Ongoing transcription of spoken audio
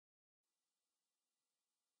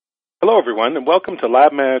Hello, everyone, and welcome to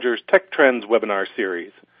Lab Manager's Tech Trends webinar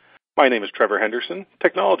series. My name is Trevor Henderson,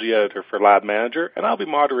 Technology Editor for Lab Manager, and I'll be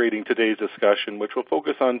moderating today's discussion, which will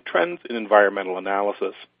focus on trends in environmental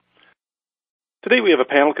analysis. Today we have a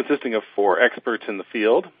panel consisting of 4 experts in the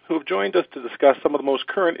field who have joined us to discuss some of the most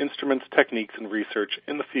current instruments, techniques, and research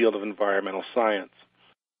in the field of environmental science.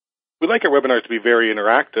 We'd like our webinars to be very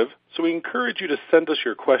interactive, so we encourage you to send us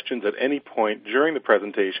your questions at any point during the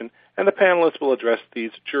presentation, and the panelists will address these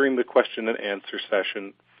during the question and answer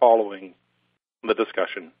session following the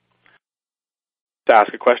discussion. To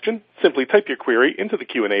ask a question, simply type your query into the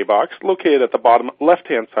Q&A box located at the bottom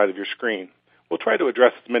left-hand side of your screen. We'll try to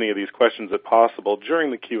address as many of these questions as possible during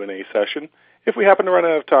the Q&A session. If we happen to run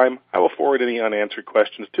out of time, I will forward any unanswered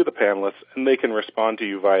questions to the panelists, and they can respond to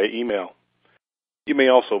you via email. You may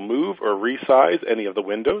also move or resize any of the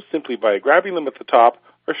windows simply by grabbing them at the top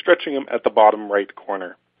or stretching them at the bottom right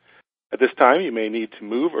corner. At this time, you may need to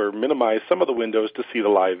move or minimize some of the windows to see the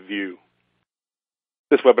live view.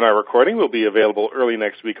 This webinar recording will be available early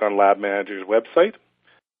next week on Lab Manager's website.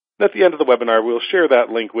 And at the end of the webinar, we'll share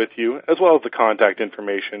that link with you, as well as the contact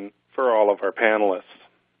information for all of our panelists.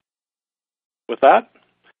 With that,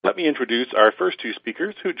 let me introduce our first 2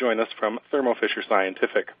 speakers who join us from Thermo Fisher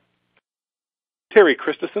Scientific. Terry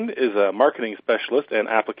Christensen is a marketing specialist and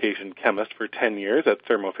application chemist for 10 years at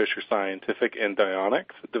Thermo Fisher Scientific and Dionex,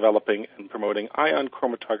 developing and promoting ion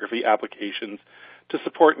chromatography applications to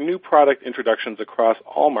support new product introductions across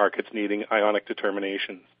all markets needing ionic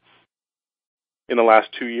determinations. In the last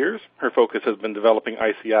 2 years, her focus has been developing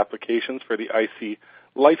IC applications for the IC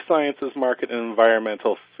life sciences market and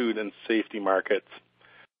environmental food and safety markets.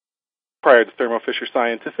 Prior to Thermo Fisher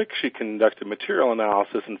Scientific, she conducted material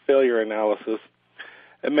analysis and failure analysis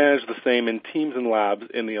and managed the same in teams and labs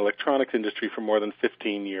in the electronics industry for more than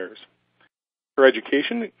 15 years. Her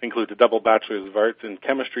education includes a double Bachelor's of Arts in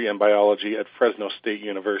Chemistry and Biology at Fresno State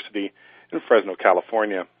University in Fresno,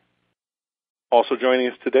 California. Also joining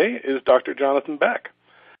us today is Dr. Jonathan Beck.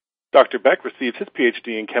 Dr. Beck received his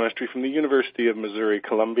PhD in chemistry from the University of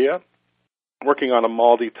Missouri-Columbia, working on a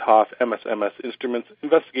MALDI-TOF MSMS instruments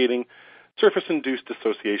investigating surface-induced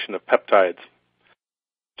dissociation of peptides.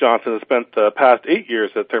 Johnson has spent the past 8 years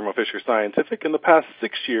at Thermo Fisher Scientific and the past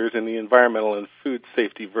 6 years in the environmental and food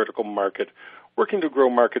safety vertical market, working to grow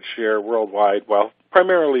market share worldwide while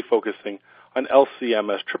primarily focusing on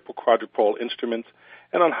LC-MS triple quadrupole instruments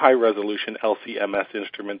and on high-resolution LC-MS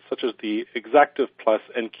instruments such as the Exactive Plus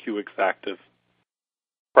and Q-Exactive.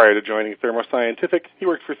 Prior to joining Thermo Scientific, he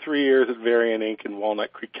worked for 3 years at Varian Inc. in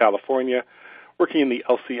Walnut Creek, California, working in the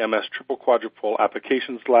LC-MS triple quadrupole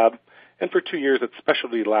applications lab, and for 2 years at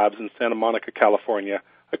Specialty Labs in Santa Monica, California,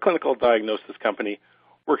 a clinical diagnosis company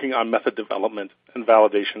working on method development and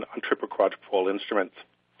validation on triple quadrupole instruments.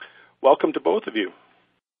 Welcome to both of you.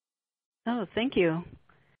 Oh, thank you.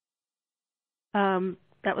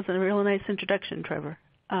 That was a real nice introduction, Trevor.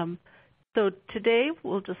 So today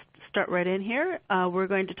we'll just start right in here. We're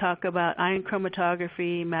going to talk about ion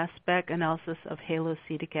chromatography, mass spec analysis of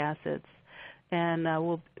haloacetic acids. And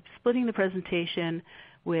we'll be splitting the presentation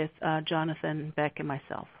with Jonathan Beck and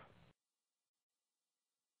myself.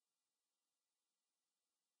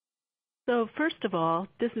 So first of all,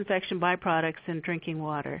 disinfection byproducts in drinking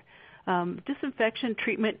water. Disinfection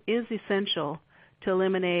treatment is essential to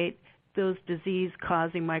eliminate those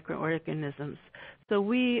disease-causing microorganisms. So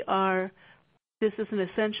this is an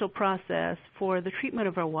essential process for the treatment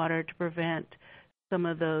of our water to prevent some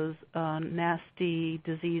of those nasty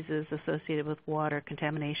diseases associated with water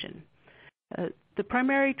contamination. The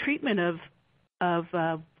primary treatment of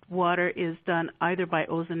water is done either by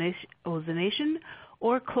ozonation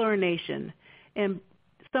or chlorination. And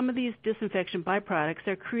some of these disinfection byproducts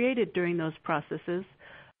are created during those processes.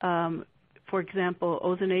 For example,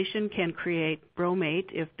 ozonation can create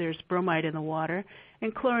bromate if there's bromide in the water,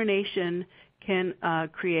 and chlorination can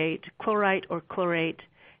create chlorite or chlorate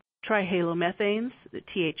trihalomethanes, the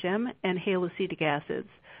THM, and haloacetic acids.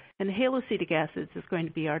 And haloacetic acids is going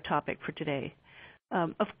to be our topic for today.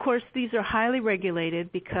 Of course, these are highly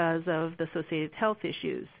regulated because of the associated health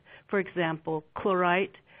issues. For example,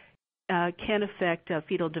 chlorite can affect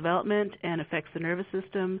fetal development and affects the nervous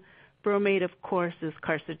system. Bromate, of course, is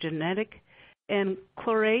carcinogenic. And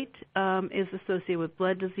chlorate is associated with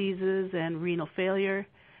blood diseases and renal failure.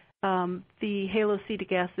 The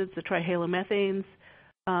haloacetic acids, the trihalomethanes,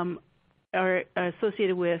 are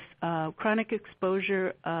associated with chronic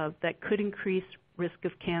exposure that could increase risk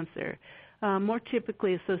of cancer, more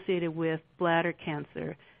typically associated with bladder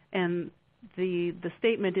cancer. And the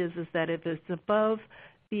statement is that if it's above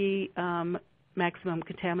the maximum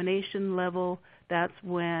contamination level, that's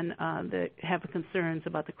when they have concerns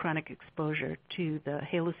about the chronic exposure to the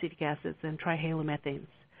haloacetic acids and trihalomethanes.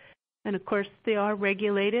 And of course, they are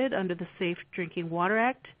regulated under the Safe Drinking Water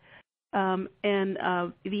Act, and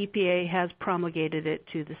the EPA has promulgated it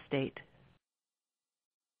to the state.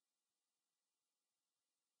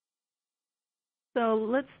 So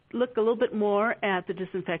let's look a little bit more at the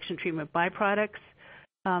disinfection treatment byproducts.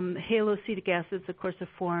 Haloacetic acids, of course, are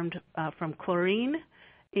formed from chlorine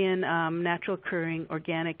in natural occurring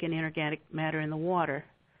organic and inorganic matter in the water.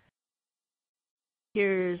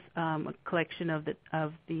 Here's a collection of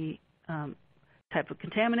the type of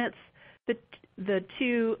contaminants. The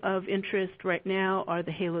two of interest right now are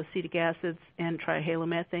the haloacetic acids and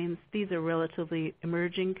trihalomethanes. These are relatively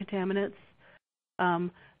emerging contaminants.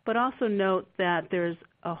 But also note that there's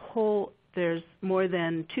more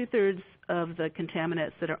than 2/3 of the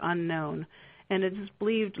contaminants that are unknown, and it is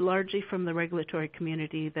believed largely from the regulatory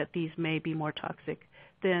community that these may be more toxic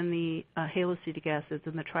than the haloacetic acids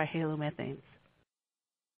and the trihalomethanes.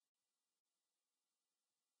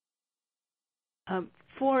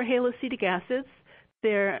 For haloacetic acids,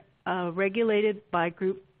 they're regulated by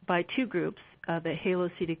two groups, the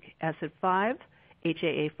haloacetic acid 5,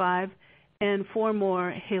 HAA5, and 4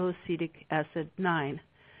 more haloacetic acid 9.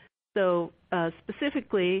 So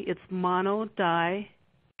specifically, it's mono, di,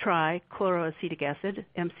 trichloroacetic acid,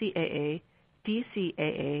 MCAA,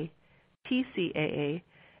 DCAA, TCAA,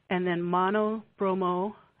 and then mono,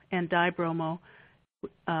 bromo, and dibromo,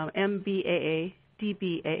 MBAA,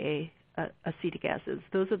 DBAA acetic acids.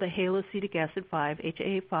 Those are the haloacetic acid 5,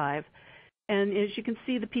 HAA5. And as you can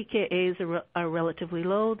see, the pKa's are relatively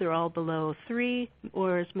low. They're all below 3,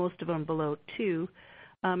 whereas most of them below 2.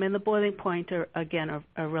 And the boiling point are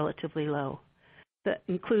relatively low. That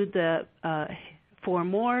include the 4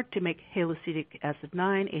 more to make haloacetic acid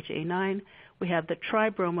 9, HA9. We have the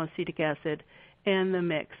tribromoacetic acid and the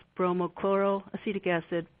mix, bromochloroacetic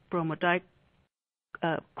acid,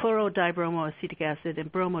 chlorodibromoacetic acid,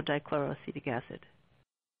 and bromodichloroacetic acid.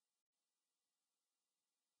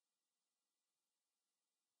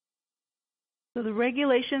 So the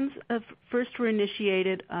regulations first were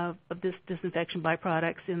initiated of this disinfection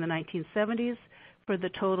byproducts in the 1970s for the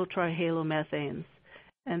total trihalomethanes.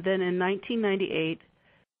 And then in 1998,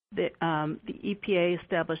 the EPA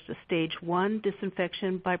established a stage 1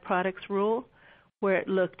 disinfection byproducts rule where it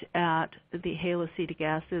looked at the haloacetic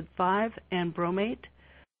acid 5 and bromate,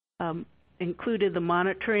 included the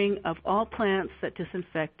monitoring of all plants that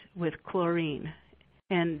disinfect with chlorine.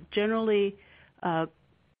 And generally,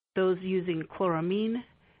 those using chloramine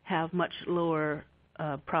have much lower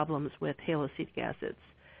problems with haloacetic acids.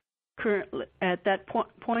 Currently, at that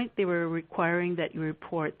point, they were requiring that you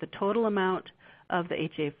report the total amount of the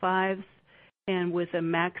HA5s and with a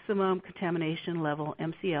maximum contamination level,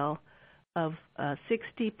 MCL, of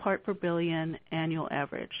 60 part per billion annual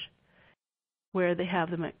average. Where they have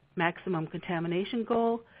the maximum contamination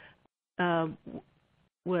goal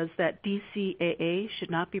was that DCAA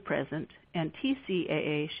should not be present and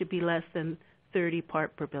TCAA should be less than 30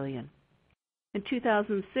 part per billion. In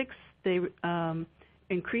 2006, they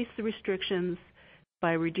increased the restrictions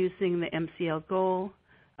by reducing the MCL goal,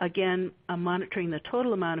 again monitoring the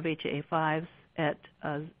total amount of HA5s at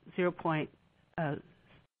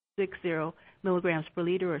 0.60 milligrams per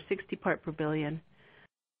liter or 60 part per billion.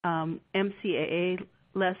 MCAA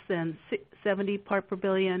less than 70 part per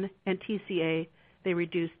billion, and TCA they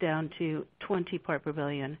reduced down to 20 part per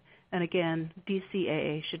billion. And again,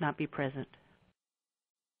 DCAA should not be present.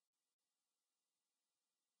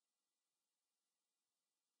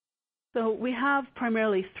 So we have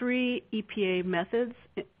primarily 3 EPA methods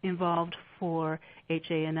involved for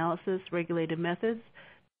HA analysis, regulated methods.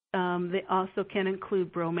 They also can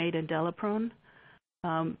include bromate and delaprone.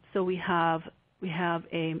 So we have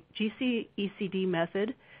a GC-ECD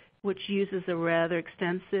method, which uses a rather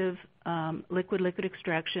extensive liquid-liquid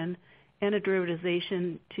extraction and a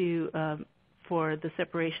derivatization for the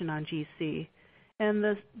separation on GC. And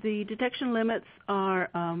the detection limits are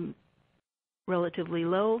relatively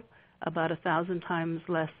low, about 1,000 times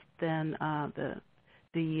less than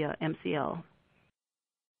the MCL.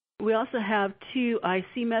 We also have 2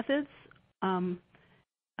 IC methods.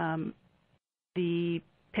 The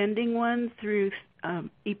pending one through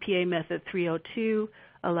EPA method 302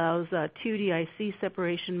 allows a 2D IC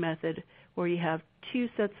separation method where you have 2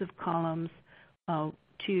 sets of columns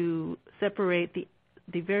to separate the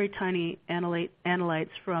very tiny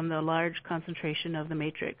analytes from the large concentration of the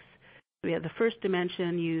matrix. We have the first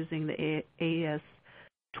dimension using the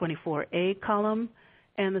AS24A column,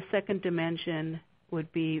 and the second dimension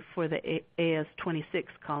would be for the AS26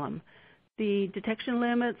 column. The detection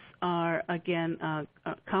limits are, again,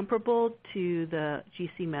 comparable to the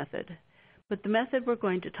GC method. But the method we're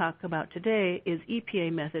going to talk about today is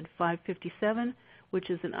EPA method 557, which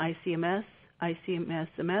is an ICMS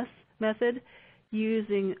method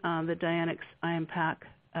using the Dynamics IMPAC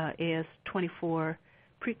AS24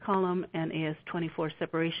 pre-column and AS24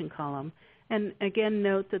 separation column. And again,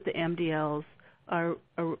 note that the MDLs are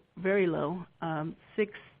very low,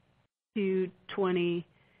 6 to 20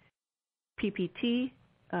 PPT,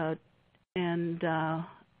 and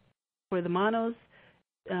for the monos,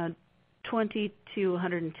 20 to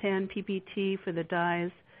 110 PPT for the dyes,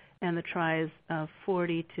 and the tris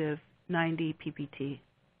 40 to 90 PPT.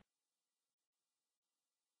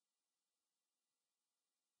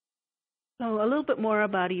 So a little bit more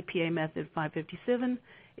about EPA method 557.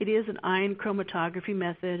 It is an ion chromatography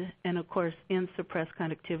method and, of course, in suppressed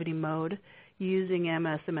conductivity mode using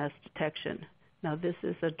MSMS detection. Now, this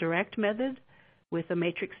is a direct method with a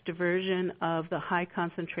matrix diversion of the high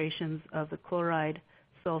concentrations of the chloride,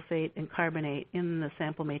 sulfate, and carbonate in the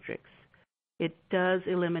sample matrix. It does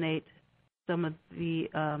eliminate some of the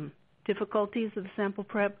difficulties of the sample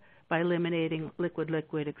prep by eliminating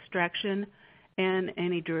liquid-liquid extraction and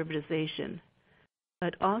any derivatization.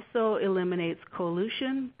 It also eliminates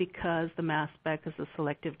coelution because the mass spec is a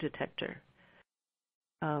selective detector.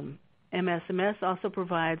 MSMS also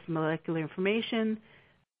provides molecular information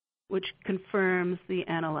which confirms the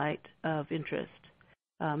analyte of interest.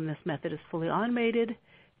 This method is fully automated,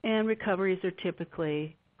 and recoveries are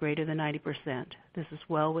typically greater than 90%. This is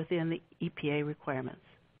well within the EPA requirements.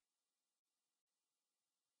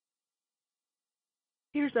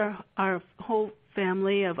 Here's our whole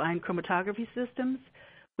family of ion chromatography systems.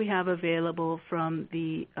 We have available from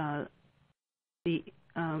the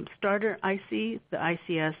starter IC, the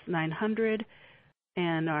ICS 900,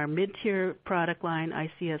 and our mid-tier product line,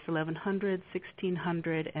 ICS 1100,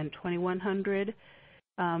 1600, and 2100.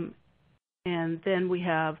 And then we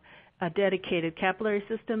have a dedicated capillary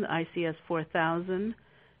system, the ICS 4000,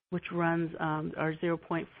 which runs our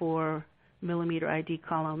 0.4 millimeter ID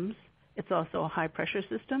columns. It's also a high-pressure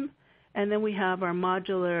system. And then we have our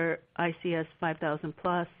modular ICS 5000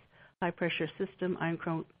 plus high-pressure system, ion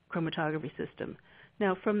chromatography system.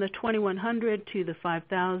 Now, from the 2100 to the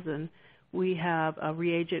 5000, we have a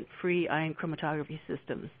reagent-free ion chromatography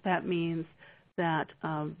systems. That means that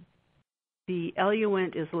the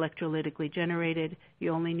eluent is electrolytically generated. You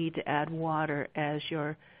only need to add water as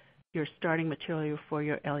your starting material for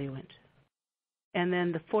your eluent. And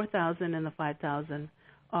then the 4000 and the 5000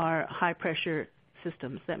 are high-pressure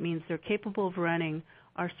systems. That means they're capable of running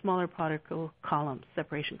our smaller particle columns,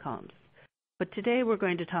 separation columns. But today we're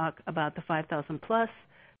going to talk about the 5000 plus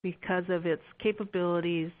because of its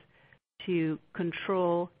capabilities to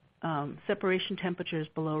control separation temperatures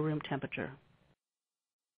below room temperature.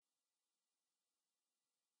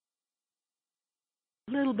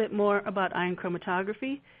 A little bit more about ion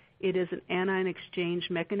chromatography. It is an anion exchange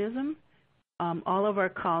mechanism. All of our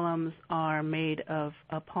columns are made of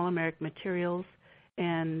polymeric materials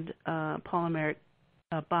and polymeric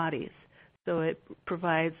bodies. So it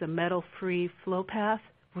provides a metal-free flow path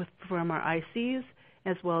from our ICs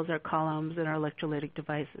as well as our columns and our electrolytic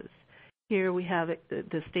devices. Here we have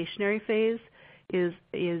the stationary phase is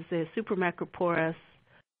a supermacroporous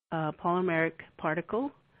polymeric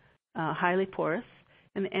particle, highly porous.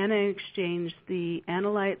 And the anion exchange, the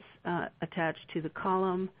analytes attach to the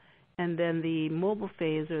column, and then the mobile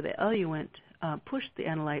phase or the eluent push the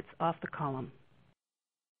analytes off the column.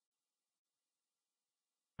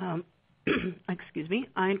 Excuse me.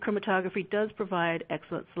 Ion chromatography does provide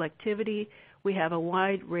excellent selectivity. We have a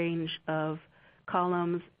wide range of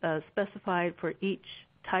columns specified for each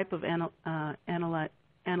type of analyte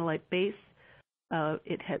base.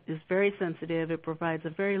 It is very sensitive. It provides a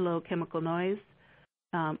very low chemical noise,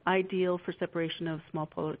 ideal for separation of small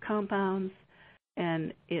polar compounds.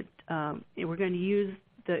 And we're going to use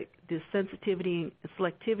the sensitivity and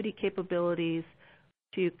selectivity capabilities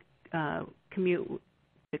to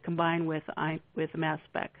combine with mass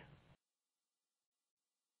spec.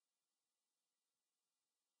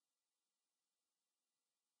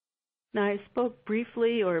 Now, I spoke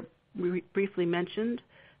briefly or briefly mentioned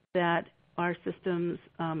that our systems,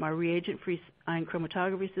 our reagent-free ion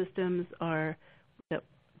chromatography systems, are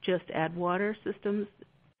just add water systems.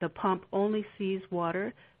 The pump only sees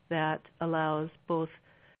water. That allows both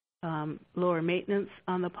lower maintenance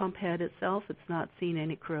on the pump head itself. It's not seeing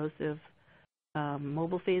any corrosive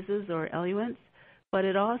mobile phases or eluents, but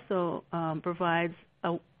it also provides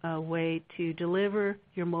a way to deliver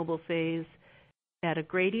your mobile phase at a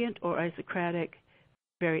gradient or isocratic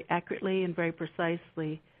very accurately and very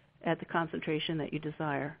precisely at the concentration that you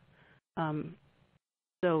desire.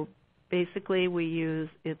 So basically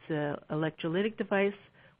it's an electrolytic device.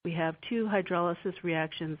 We have two hydrolysis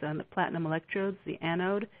reactions on the platinum electrodes, the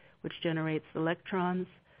anode, which generates electrons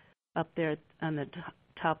up there on the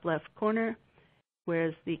top left corner,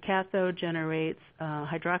 whereas the cathode generates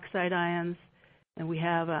hydroxide ions, and we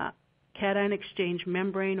have a cation exchange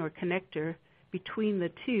membrane or connector between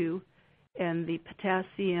the two, and the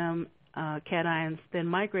potassium cations then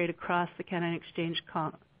migrate across the cation exchange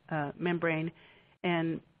membrane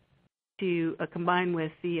and to combine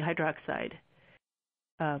with the hydroxide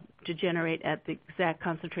to generate at the exact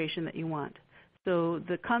concentration that you want. So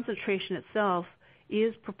the concentration itself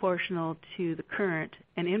is proportional to the current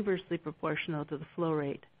and inversely proportional to the flow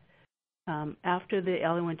rate. After the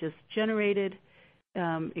eluent is generated,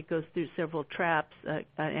 it goes through several traps, an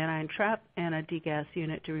anion trap and a degas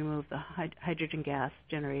unit to remove the hydrogen gas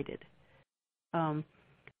generated.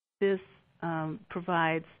 This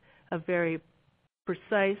provides a very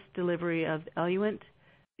precise delivery of the eluent.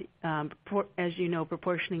 As you know,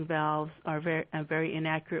 proportioning valves are a very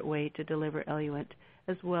inaccurate way to deliver eluent,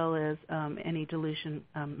 as well as any dilution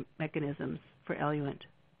mechanisms for eluent.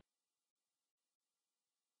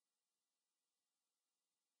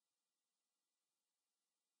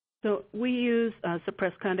 So we use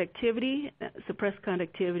suppressed conductivity. Suppressed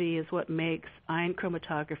conductivity is what makes ion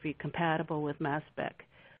chromatography compatible with mass spec.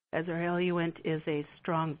 As our eluent is a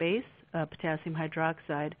strong base, potassium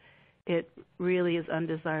hydroxide, it really is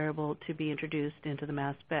undesirable to be introduced into the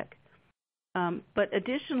mass spec. But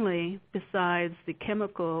additionally, besides the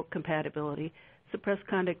chemical compatibility, suppressed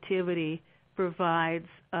conductivity provides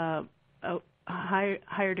a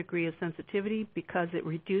higher degree of sensitivity because it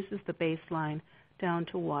reduces the baseline down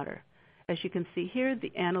to water. As you can see here,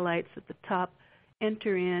 the analytes at the top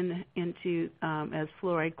enter into as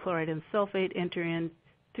fluoride, chloride, and sulfate enter in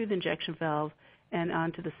through the injection valve and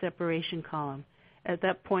onto the separation column. At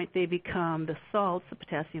that point, they become the salts, the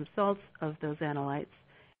potassium salts of those analytes.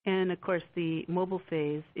 And of course, the mobile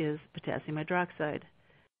phase is potassium hydroxide.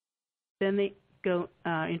 Then they go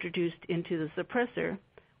introduced into the suppressor.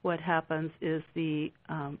 What happens is the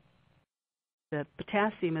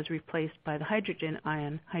potassium is replaced by the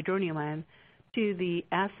hydronium ion, to the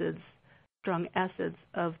acids, strong acids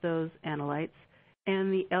of those analytes,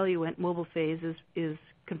 and the eluent mobile phase is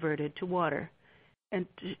converted to water. And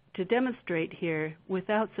to demonstrate here,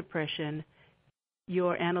 without suppression,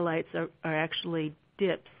 your analytes are actually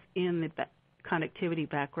dips in the conductivity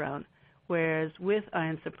background, whereas with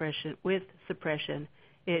suppression,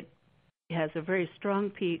 it has a very strong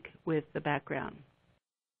peak with the background.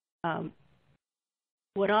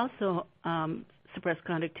 What also suppressed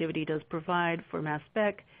conductivity does provide for mass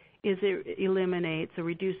spec is it eliminates or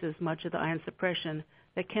reduces much of the ion suppression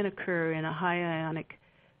that can occur in a high ionic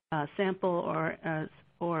sample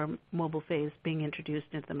or mobile phase being introduced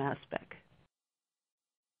into the mass spec.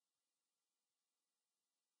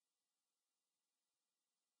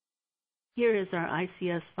 Here is our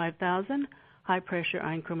ICS 5000 high pressure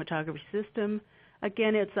ion chromatography system.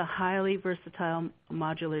 Again, it's a highly versatile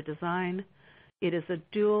modular design. It is a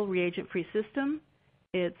dual reagent-free system.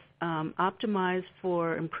 It's optimized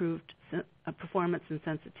for improved performance and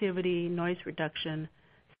sensitivity, noise reduction,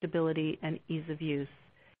 stability, and ease of use.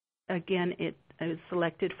 Again, it is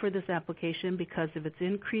selected for this application because of its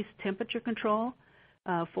increased temperature control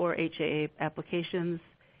for HAA applications,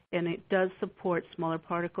 and it does support smaller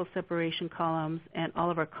particle separation columns and all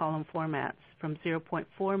of our column formats from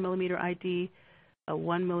 0.4 millimeter ID,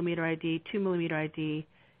 1 millimeter ID, 2 millimeter ID,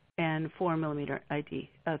 and 4 millimeter ID.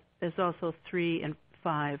 There's also 3 and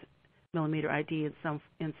 5 millimeter ID in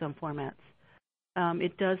some formats.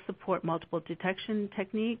 It does support multiple detection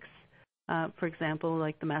techniques, for example,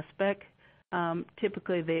 like the mass spec.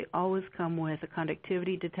 Typically, they always come with a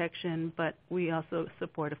conductivity detection, but we also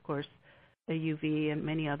support, of course, a UV and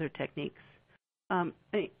many other techniques.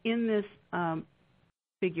 In this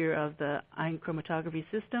figure of the ion chromatography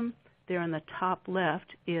system, there on the top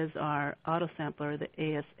left is our autosampler, the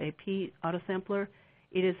ASAP autosampler.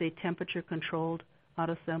 It is a temperature-controlled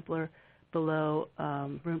autosampler below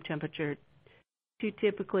room temperature to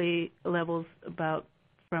typically levels about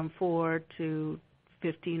from 4 to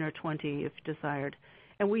 15 or 20 if desired.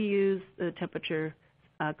 And we use the temperature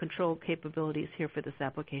control capabilities here for this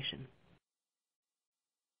application.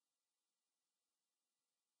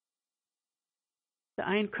 The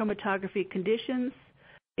ion chromatography conditions.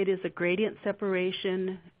 It is a gradient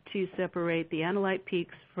separation to separate the analyte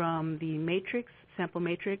peaks from the matrix, sample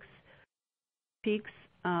matrix peaks.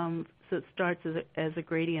 So it starts as a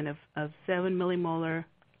gradient of 7 millimolar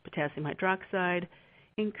potassium hydroxide,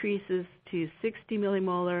 increases to 60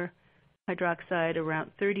 millimolar hydroxide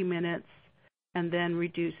around 30 minutes, and then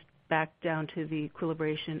reduced back down to the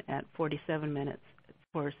equilibration at 47 minutes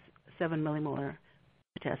for 7 millimolar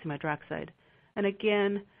potassium hydroxide. And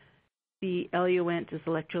again, the eluent is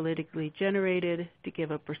electrolytically generated to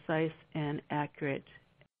give a precise and accurate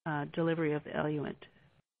delivery of the eluent.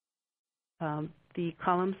 The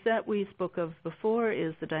column set we spoke of before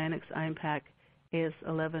is the Dionix Ion Pack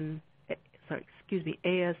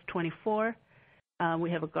AS24.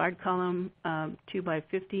 We have a guard column 2 by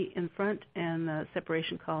 50 in front, and the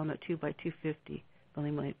separation column at 2 by 250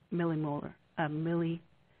 millimeter.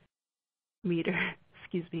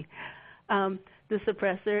 Excuse me. The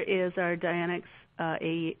suppressor is our Dionix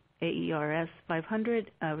AERS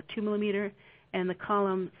 500, 2 millimeter, and the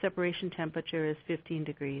column separation temperature is 15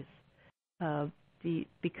 degrees.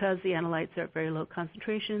 Because the analytes are at very low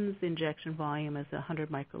concentrations, the injection volume is 100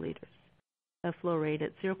 microliters. A flow rate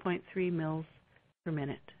at 0.3 mils per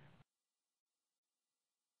minute.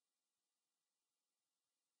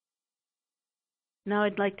 Now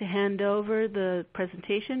I'd like to hand over the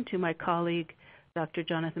presentation to my colleague, Dr.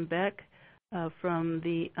 Jonathan Beck, from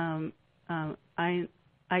the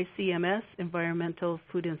ICMS, Environmental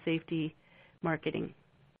Food and Safety Marketing.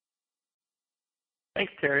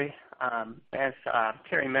 Thanks, Terry. As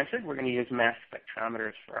Terry mentioned, we're going to use mass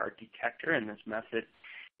spectrometers for our detector in this method.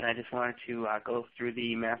 And I just wanted to go through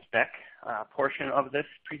the mass spec portion of this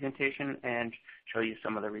presentation and show you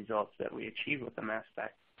some of the results that we achieved with the mass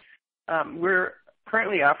spec. We're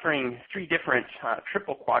currently offering 3 different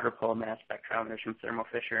triple quadrupole mass spectrometers from Thermo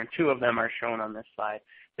Fisher, and 2 of them are shown on this slide,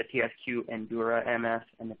 the TSQ Endura MS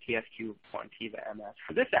and the TSQ Quantiva MS.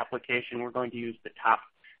 For this application, we're going to use the top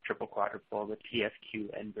triple quadrupole, the TSQ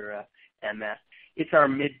Endura MS. It's our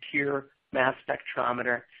mid-tier mass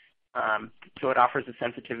spectrometer, so it offers the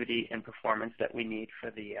sensitivity and performance that we need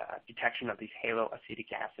for the detection of these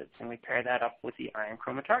haloacetic acids, and we pair that up with the ion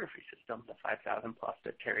chromatography system, the 5000 plus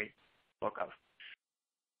that Terry spoke of.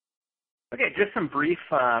 Okay, just some brief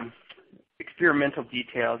experimental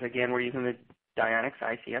details. Again, we're using the Dionix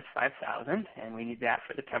ICS 5000, and we need that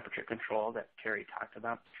for the temperature control that Terry talked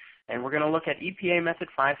about. And we're going to look at EPA method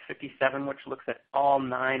 557, which looks at all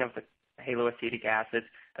 9 of the haloacetic acids,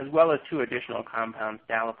 as well as 2 additional compounds,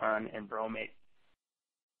 dalapon and bromate.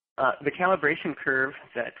 The calibration curve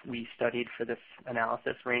that we studied for this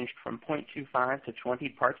analysis ranged from 0.25 to 20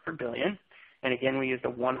 parts per billion. And again, we used a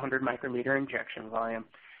 100 microliter injection volume.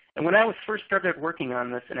 And when I first started working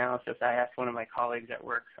on this analysis, I asked one of my colleagues at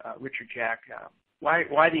work, Richard Jack,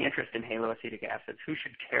 why the interest in haloacetic acids? Who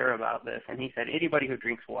should care about this? And he said, anybody who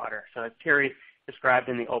drinks water. So as Terry described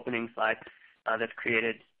in the opening slide, that's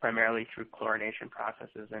created primarily through chlorination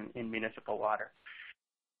processes in municipal water.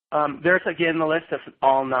 There's, again, the list of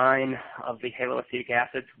all 9 of the haloacetic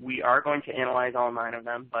acids. We are going to analyze all 9 of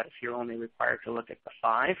them, but if you're only required to look at the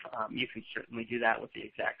 5, you can certainly do that with the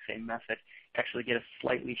exact same method. Actually get a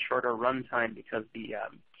slightly shorter runtime because the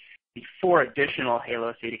 4 additional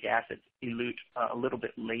haloacetic acids elute a little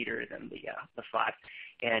bit later than the 5.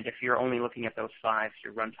 And if you're only looking at those 5,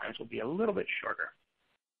 your runtimes will be a little bit shorter.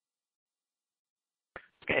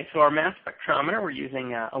 Okay, so our mass spectrometer, we're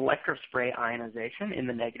using electrospray ionization in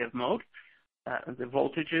the negative mode. The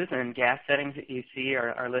voltages and gas settings that you see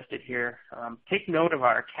are listed here. Take note of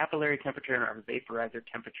our capillary temperature and our vaporizer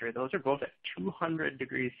temperature. Those are both at 200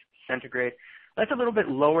 degrees centigrade. That's a little bit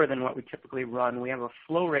lower than what we typically run. We have a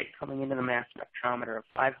flow rate coming into the mass spectrometer of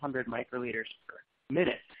 500 microliters per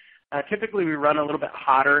minute. Typically, we run a little bit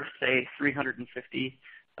hotter, say 350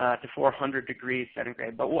 to 400 degrees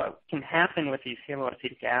centigrade. But what can happen with these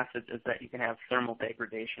haloacetic acids is that you can have thermal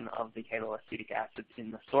degradation of the haloacetic acids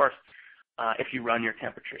in the source if you run your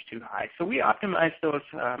temperatures too high. So we optimized those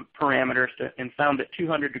parameters and found that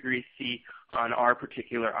 200 degrees C on our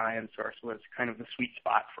particular ion source was kind of the sweet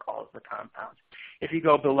spot for all of the compounds. If you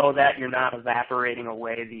go below that, you're not evaporating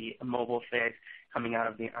away the mobile phase coming out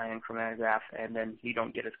of the ion chromatograph, and then you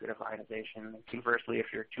don't get as good of ionization. Conversely, if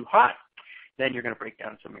you're too hot, then you're going to break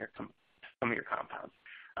down some of your compounds.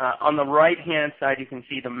 On the right-hand side, you can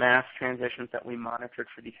see the mass transitions that we monitored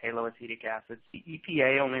for these haloacetic acids. The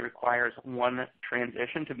EPA only requires 1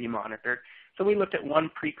 transition to be monitored, so we looked at 1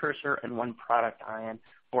 precursor and 1 product ion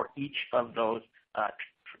for each of those,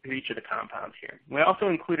 for each of the compounds here. We also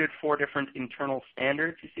included 4 different internal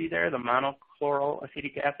standards you see there, the monochloral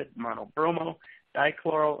acetic acid, monobromo,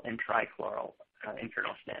 dichloral, and trichloral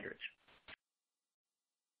internal standards.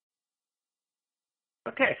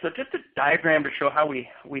 Okay, so just a diagram to show how we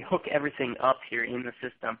hook everything up here in the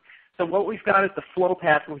system. So what we've got is the flow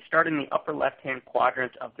path. We start in the upper left-hand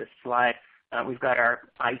quadrant of this slide. We've got our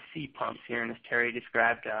IC pumps here, and as Terry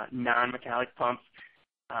described, non-metallic pumps.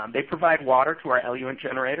 They provide water to our eluent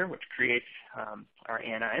generator, which creates our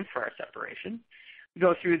anions for our separation. We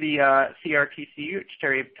go through the CRTC, which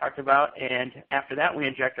Terry talked about, and after that we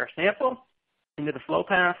inject our sample into the flow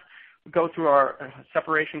path. We go through our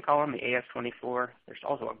separation column, the AS24. There's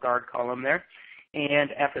also a guard column there.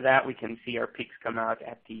 And after that, we can see our peaks come out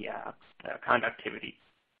at the conductivity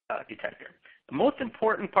detector. The most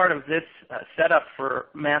important part of this setup for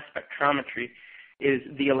mass spectrometry is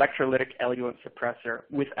the electrolytic eluent suppressor.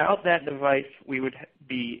 Without that device, we'd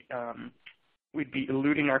be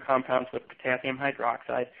eluting our compounds with potassium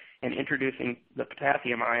hydroxide and introducing the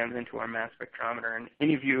potassium ions into our mass spectrometer. And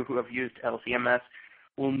any of you who have used LCMS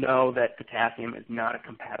will know that potassium is not a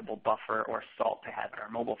compatible buffer or salt to have in our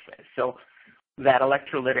mobile phase. So that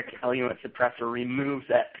electrolytic eluent suppressor removes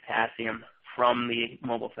that potassium from the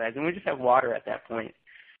mobile phase, and we just have water at that point.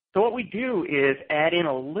 So what we do is add in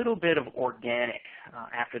a little bit of organic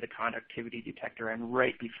after the conductivity detector and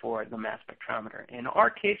right before the mass spectrometer. In our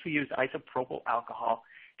case, we use isopropyl alcohol.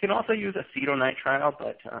 You can also use acetonitrile,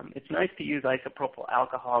 but it's nice to use isopropyl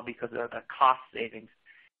alcohol because of the cost savings.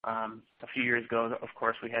 A few years ago, of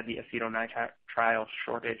course, we had the acetonitrile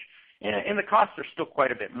shortage, and the costs are still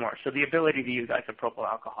quite a bit more. So the ability to use isopropyl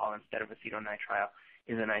alcohol instead of acetonitrile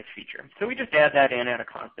is a nice feature. So we just add that in at a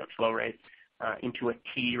constant flow rate into a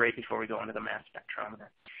T right before we go into the mass spectrometer.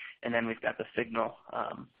 And then we've got the signal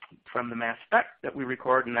from the mass spec that we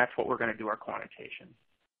record, and that's what we're going to do our quantitation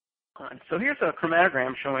on. So here's a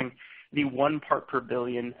chromatogram showing the 1 part per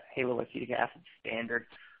billion haloacetic acid standard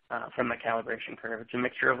from the calibration curve. It's a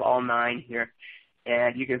mixture of all 9 here,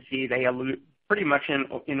 and you can see they elute pretty much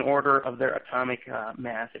in order of their atomic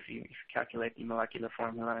mass. If you calculate the molecular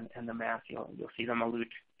formula and the mass, you'll see them elute.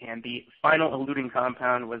 And the final eluting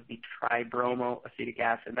compound was the tribromoacetic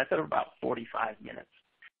acid. That's at about 45 minutes.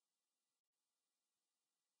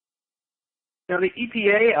 Now the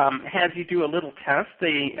EPA has you do a little test.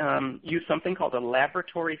 They use something called a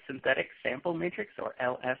laboratory synthetic sample matrix, or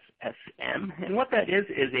LSSM. And what that is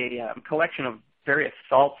a collection of various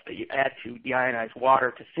salts that you add to deionized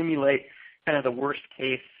water to simulate kind of the worst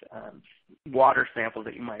case water sample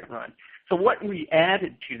that you might run. So what we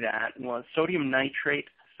added to that was sodium nitrate,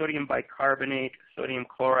 sodium bicarbonate, sodium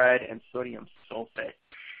chloride, and sodium sulfate.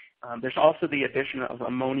 There's also the addition of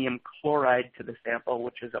ammonium chloride to the sample,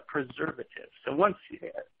 which is a preservative. So once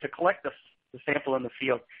to collect the sample in the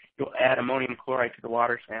field, you'll add ammonium chloride to the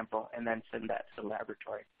water sample and then send that to the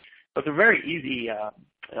laboratory. So it's a very easy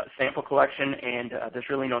sample collection, and there's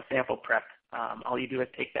really no sample prep. All you do is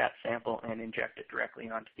take that sample and inject it directly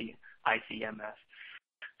onto the ICMS.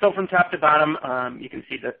 So from top to bottom, you can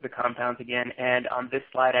see the compounds again, and on this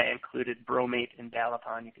slide I included bromate and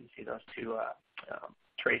dalapan. You can see those two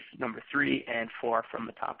trace number 3 and 4 from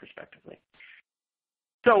the top respectively.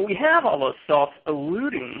 So we have all those salts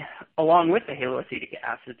eluting along with the haloacetic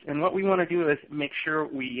acids, and what we want to do is make sure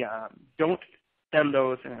we don't send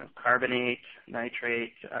those carbonate,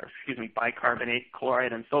 nitrate, bicarbonate,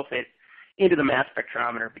 chloride, and sulfate into the mass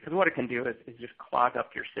spectrometer, because what it can do is just clog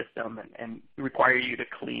up your system and require you to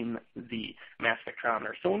clean the mass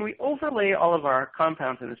spectrometer. So when we overlay all of our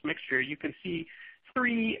compounds in this mixture, you can see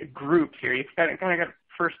 3 groups here. You've kind of got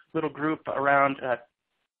first little group around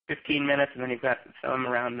 15 minutes, and then you've got some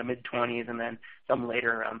around the mid-20s, and then some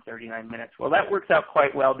later around 39 minutes. Well, that works out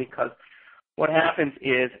quite well, because what happens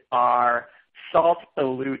is our salts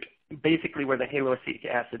elute basically where the haloacetic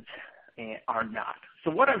acids are not.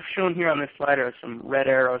 So what I've shown here on this slide are some red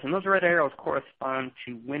arrows, and those red arrows correspond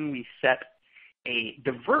to when we set a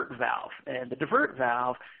divert valve. And the divert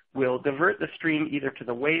valve will divert the stream either to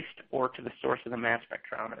the waste or to the source of the mass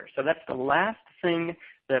spectrometer. So that's the last thing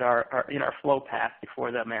that are in our flow path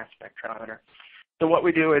before the mass spectrometer. So what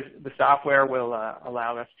we do is the software will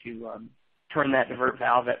allow us to turn that divert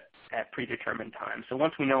valve at predetermined times. So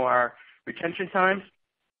once we know our retention times,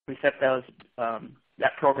 we set those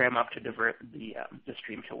that program up to divert the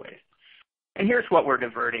stream to waste. And here's what we're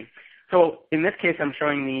diverting. So in this case, I'm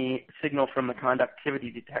showing the signal from the conductivity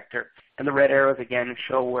detector, and the red arrows again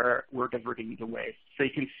show where we're diverting to waste. So you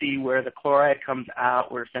can see where the chloride comes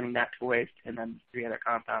out, we're sending that to waste, and then 3 other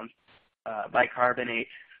compounds, bicarbonate,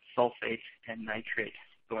 sulfate, and nitrate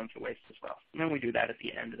going to waste as well. And then we do that at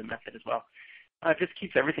the end of the method as well. It just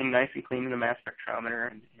keeps everything nice and clean in the mass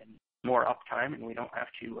spectrometer and more uptime, and we don't have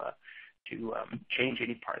to change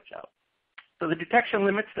any parts out. So the detection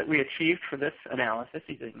limits that we achieved for this analysis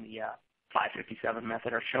using the 557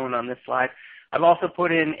 method are shown on this slide. I've also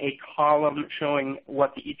put in a column showing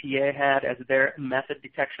what the EPA had as their method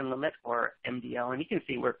detection limit, or MDL, and you can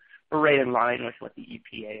see we're right in line with what the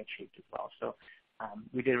EPA achieved as well. So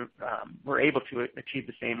we're able to achieve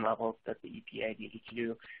the same levels that the EPA needed to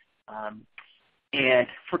do. And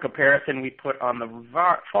for comparison, we put on the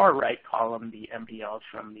far right column the MDLs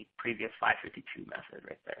from the previous 552 method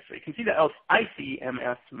right there. So you can see the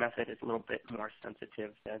ICMS method is a little bit more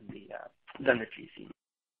sensitive than the GC.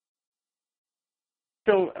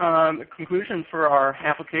 So the conclusion for our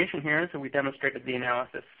application here is that we demonstrated the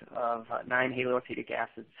analysis of 9 haloacetic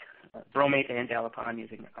acids, bromate and dalepan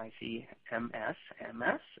using ICMS,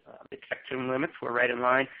 MS. The detection limits were right in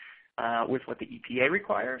line with what the EPA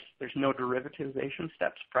requires. There's no derivatization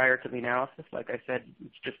steps prior to the analysis. Like I said,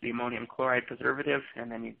 it's just the ammonium chloride preservative,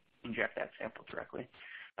 and then you inject that sample directly.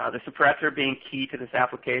 The suppressor being key to this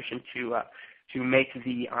application to make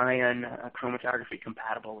the ion chromatography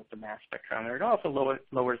compatible with the mass spectrometer. It also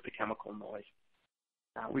lowers the chemical noise.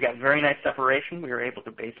 We got very nice separation. We were able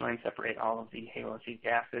to baseline separate all of the haloacetic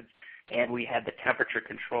acids, and we had the temperature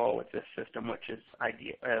control with this system, which is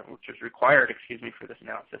required, for this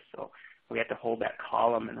analysis. So we had to hold that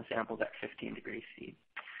column in the samples at 15 degrees C.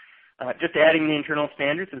 Just adding the internal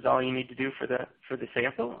standards is all you need to do for the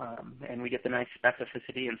sample, and we get the nice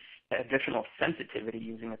specificity and additional sensitivity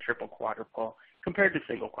using a triple quadrupole compared to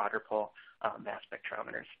single quadrupole mass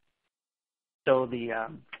spectrometers. So the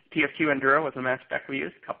TF2 Enduro was the mass spec we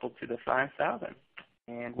used, coupled to the 5000.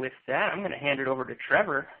 And with that, I'm going to hand it over to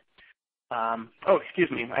Trevor. I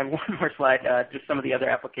have one more slide, just some of the other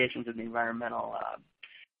applications in the environmental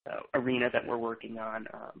arena that we're working on,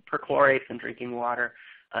 perchlorates in drinking water,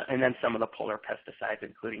 and then some of the polar pesticides,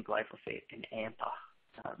 including glyphosate and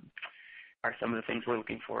ANTA, are some of the things we're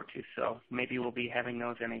looking forward to. So maybe we'll be having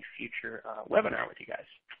those in a future webinar with you guys.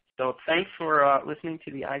 So thanks for listening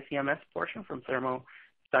to the ICMS portion from Thermo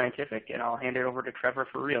Scientific, and I'll hand it over to Trevor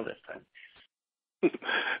for real this time.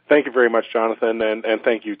 Thank you very much, Jonathan, and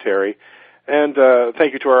thank you, Terry. And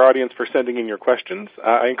thank you to our audience for sending in your questions.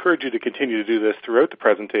 I encourage you to continue to do this throughout the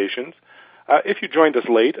presentations. If you joined us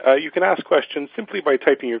late, you can ask questions simply by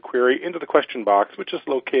typing your query into the question box, which is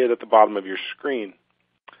located at the bottom of your screen.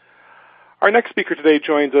 Our next speaker today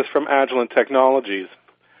joins us from Agilent Technologies.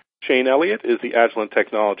 Shane Elliott is the Agilent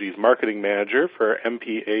Technologies Marketing Manager for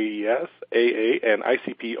MPAES, AA, and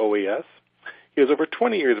ICP-OES. He has over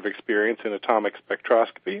 20 years of experience in atomic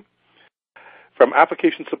spectroscopy, from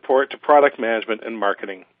application support to product management and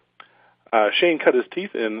marketing. Shane cut his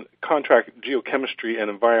teeth in contract geochemistry and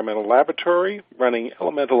environmental laboratory, running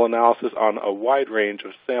elemental analysis on a wide range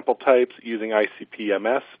of sample types using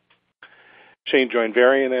ICP-MS. Shane joined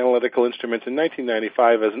Varian Analytical Instruments in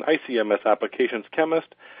 1995 as an ICMS applications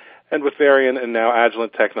chemist, and with Varian and now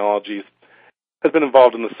Agilent Technologies, has been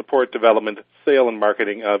involved in the support, development, sale, and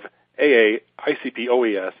marketing of AA,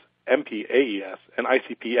 ICP-OES, MPAES, and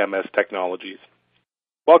ICP-MS technologies.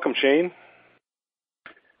 Welcome, Shane.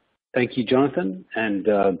 Thank you, Jonathan, and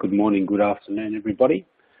good morning, good afternoon, everybody.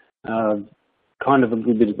 Kind of a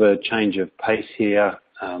little bit of a change of pace here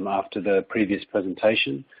after the previous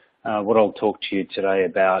presentation. What I'll talk to you today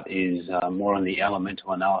about is more on the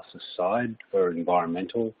elemental analysis side for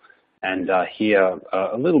environmental, and here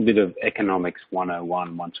a little bit of economics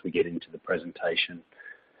 101 once we get into the presentation.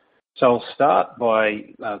 So I'll start by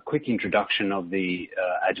a quick introduction of the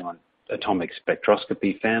Agilent atomic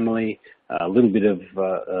spectroscopy family, a little bit of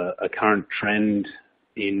a current trend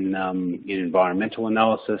in environmental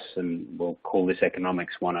analysis, and we'll call this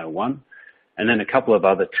economics 101, and then a couple of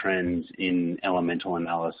other trends in elemental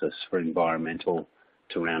analysis for environmental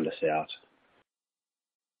to round us out.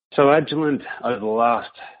 So Agilent, over the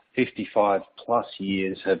last 55 plus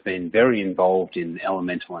years, have been very involved in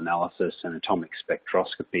elemental analysis and atomic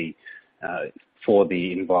spectroscopy for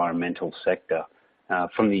the environmental sector.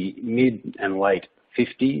 From the mid and late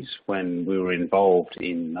 50s, when we were involved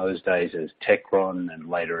in those days as Techron and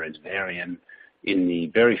later as Varian, in the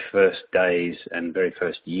very first days and very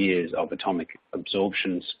first years of atomic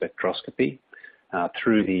absorption spectroscopy,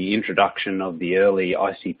 through the introduction of the early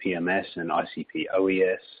ICP-MS and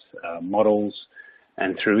ICP-OES models,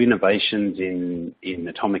 and through innovations in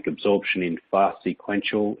atomic absorption in fast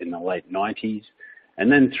sequential in the late 90s, and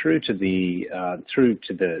then through to the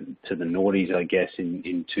noughties, I guess,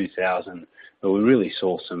 in 2000, where we really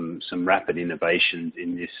saw some rapid innovations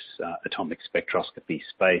in this atomic spectroscopy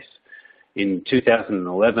space. In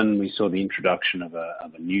 2011, we saw the introduction of a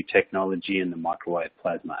new technology in the microwave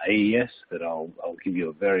plasma AES that I'll give you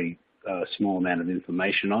a very small amount of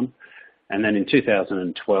information on. And then in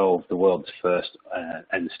 2012, the world's first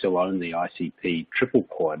and still only ICP triple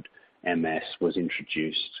quad MS was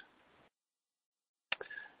introduced.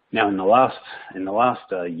 Now, in the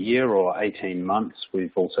last year or 18 months,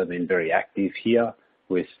 we've also been very active here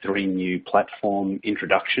with 3 new platform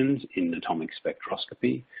introductions in atomic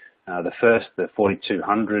spectroscopy. The first, the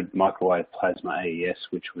 4200 microwave plasma AES,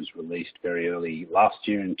 which was released very early last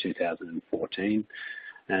year in 2014.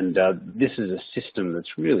 And this is a system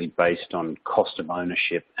that's really based on cost of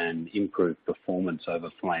ownership and improved performance over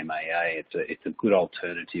Flame AA. It's a good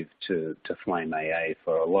alternative to Flame AA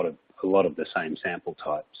for a lot of the same sample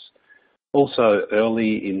types. Also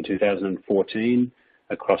early in 2014,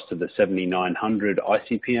 across to the 7900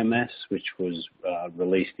 ICP-MS, which was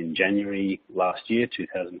released in January last year,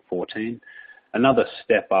 2014. Another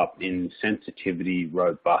step up in sensitivity,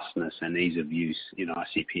 robustness, and ease of use in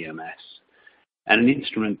ICP-MS. And an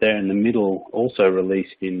instrument there in the middle, also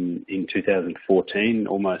released in 2014,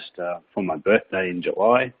 almost for my birthday in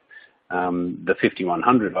July, the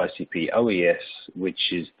 5100 ICP OES,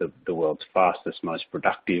 which is the world's fastest, most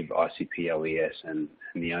productive ICP OES and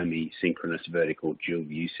the only synchronous vertical dual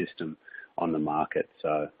view system on the market.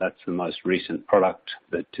 So that's the most recent product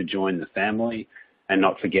to join the family, and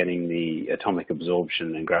not forgetting the atomic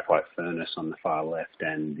absorption and graphite furnace on the far left,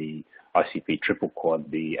 and the ICP triple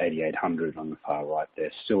quad, the 8800 on the far right.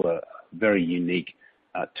 They're still a very unique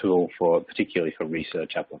tool particularly for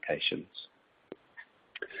research applications.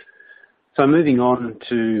 So moving on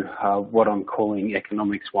to what I'm calling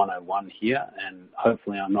Economics 101 here, and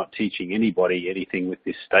hopefully I'm not teaching anybody anything with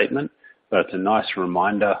this statement, but it's a nice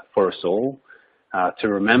reminder for us all to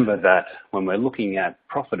remember that when we're looking at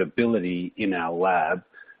profitability in our lab,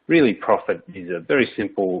 really profit is a very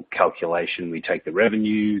simple calculation. We take the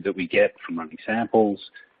revenue that we get from running samples,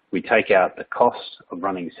 we take out the cost of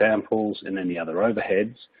running samples and then the other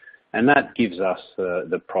overheads, and that gives us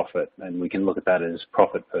the profit, and we can look at that as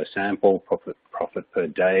profit per sample, profit per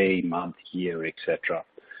day, month, year, etc.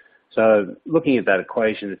 So looking at that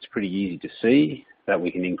equation, it's pretty easy to see that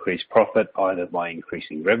we can increase profit either by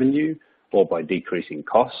increasing revenue or by decreasing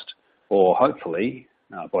cost, or hopefully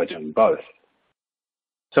by doing both.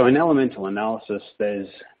 So in elemental analysis, there's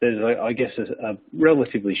I guess, a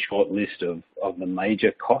relatively short list of the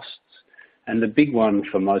major costs. And the big one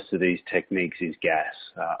for most of these techniques is gas,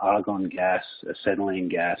 argon gas, acetylene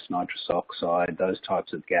gas, nitrous oxide, those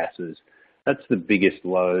types of gases. That's the biggest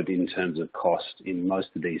load in terms of cost in most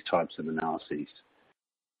of these types of analyses.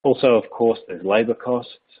 Also, of course, there's labour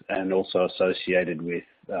costs, and also associated with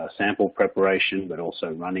sample preparation, but also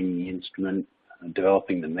running the instrument,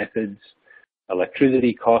 developing the methods.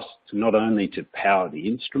 Electricity costs, not only to power the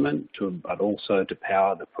instrument, but also to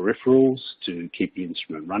power the peripherals to keep the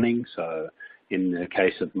instrument running. So in the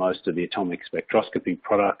case of most of the atomic spectroscopy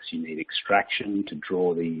products, you need extraction to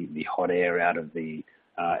draw the hot air out of the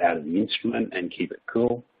instrument and keep it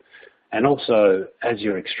cool. And also, as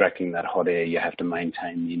you're extracting that hot air, you have to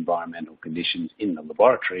maintain the environmental conditions in the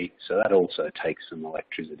laboratory, so that also takes some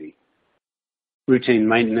electricity. Routine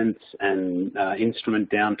maintenance and instrument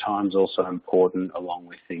downtime is also important, along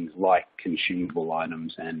with things like consumable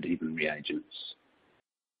items and even reagents.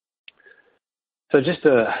 So just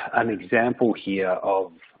an example here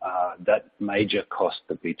of that major cost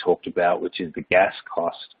that we talked about, which is the gas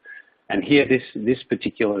cost. And here, this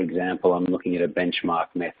particular example, I'm looking at a benchmark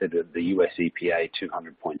method of the US EPA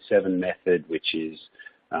 200.7 method, which is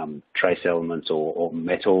trace elements or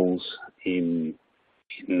metals in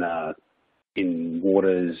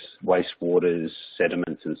waters, wastewaters,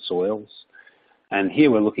 sediments, and soils. And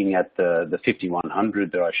here we're looking at the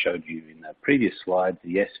 5100 that I showed you in the previous slide,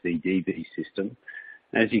 the SVDB system.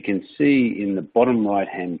 As you can see in the bottom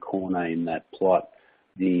right-hand corner in that plot,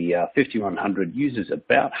 the 5100 uses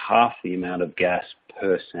about half the amount of gas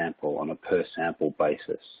per sample on a per sample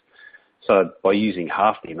basis. So by using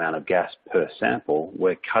half the amount of gas per sample,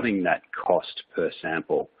 we're cutting that cost per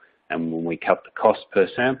sample. And when we cut the cost per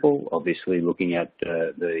sample, obviously looking at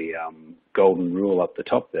the golden rule up the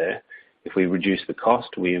top there, if we reduce the cost,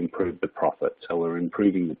 we improve the profit. So we're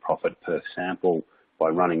improving the profit per sample by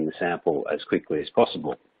running the sample as quickly as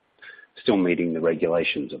possible, still meeting the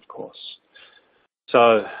regulations, of course.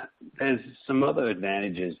 So there's some other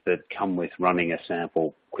advantages that come with running a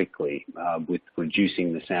sample quickly, with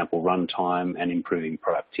reducing the sample run time and improving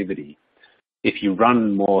productivity. If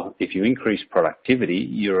you increase productivity,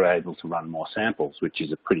 you're able to run more samples, which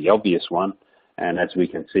is a pretty obvious one. And as we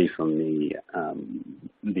can see from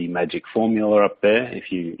the magic formula up there,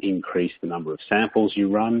 if you increase the number of samples you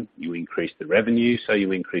run, you increase the revenue, so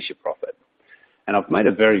you increase your profit. And I've made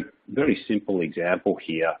a very, very simple example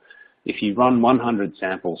here. If you run 100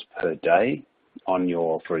 samples per day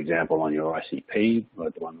for example, on your ICP,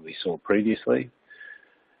 like the one we saw previously,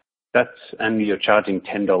 and you're charging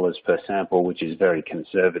 $10 per sample, which is very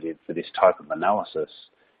conservative for this type of analysis.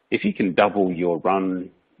 If you can double your run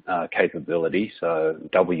capability, so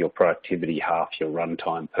double your productivity, half your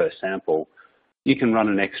runtime per sample, you can run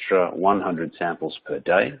an extra 100 samples per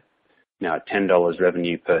day. Now, at $10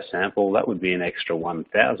 revenue per sample, that would be an extra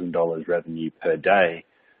 $1,000 revenue per day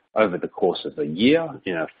over the course of a year,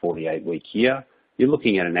 in a 48-week year. You're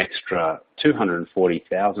looking at an extra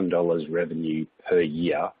 $240,000 revenue per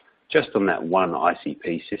year just on that one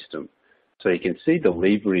ICP system. So you can see the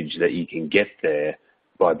leverage that you can get there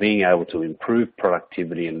by being able to improve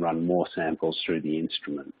productivity and run more samples through the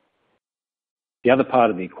instrument. The other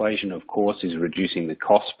part of the equation, of course, is reducing the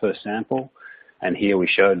cost per sample. And here we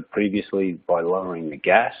showed previously by lowering the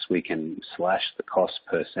gas, we can slash the cost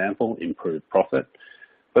per sample, improve profit.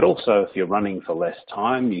 But also, if you're running for less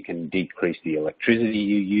time, you can decrease the electricity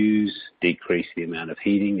you use, decrease the amount of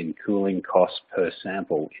heating and cooling costs per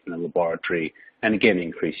sample in the laboratory, and again,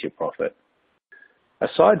 increase your profit.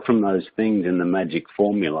 Aside from those things in the magic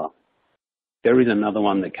formula, there is another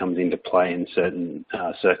one that comes into play in certain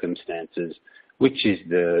circumstances, which is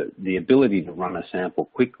the ability to run a sample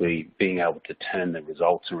quickly, being able to turn the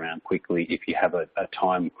results around quickly. If you have a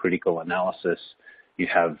time-critical analysis, you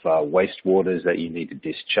have wastewaters that you need to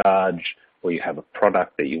discharge, or you have a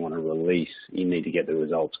product that you want to release, you need to get the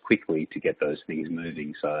results quickly to get those things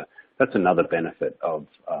moving. So that's another benefit of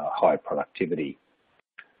high productivity.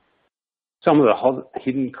 Some of the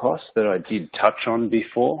hidden costs that I did touch on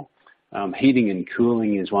before, heating and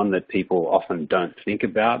cooling is one that people often don't think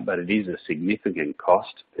about, but it is a significant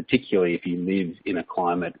cost, particularly if you live in a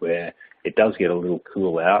climate where it does get a little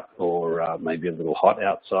cool out or maybe a little hot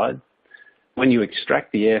outside. When you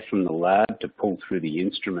extract the air from the lab to pull through the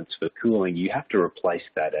instruments for cooling, you have to replace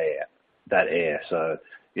that air. So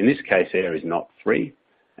in this case, air is not free,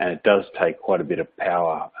 and it does take quite a bit of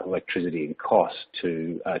power, electricity and cost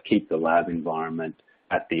to keep the lab environment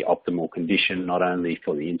at the optimal condition, not only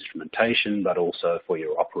for the instrumentation, but also for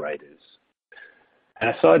your operators. And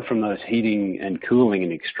aside from those heating and cooling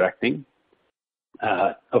and extracting,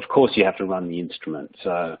 of course you have to run the instrument.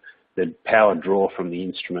 So the power draw from the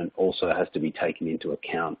instrument also has to be taken into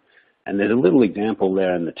account. And there's a little example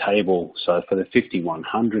there in the table. So for the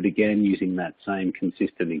 5100, again, using that same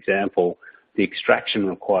consistent example, the extraction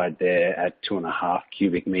required there at 2.5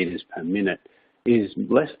 cubic meters per minute is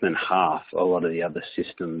less than half a lot of the other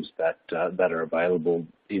systems that are available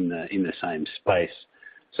in the same space.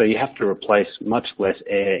 So you have to replace much less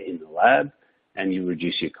air in the lab, and you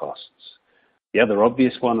reduce your costs. The other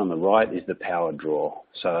obvious one on the right is the power draw.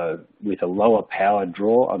 So with a lower power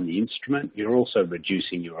draw on the instrument, you're also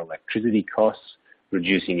reducing your electricity costs,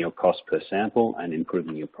 reducing your cost per sample, and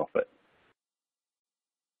improving your profit.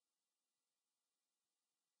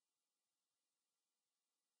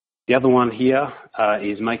 The other one here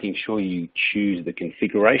is making sure you choose the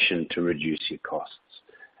configuration to reduce your costs.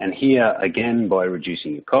 And here, again, by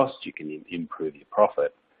reducing your costs, you can improve your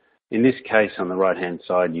profit. In this case, on the right-hand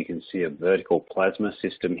side, you can see a vertical plasma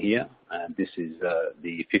system here. This is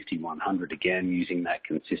the 5100, again, using that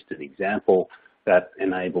consistent example that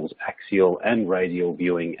enables axial and radial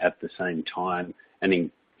viewing at the same time, and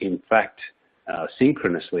in fact,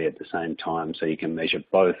 synchronously at the same time, so you can measure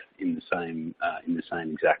both in the same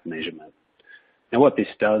exact measurement. Now, what this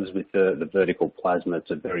does with the vertical plasma,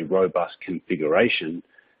 it's a very robust configuration.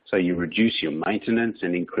 So you reduce your maintenance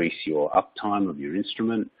and increase your uptime of your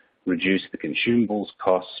instrument, reduce the consumables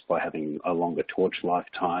costs by having a longer torch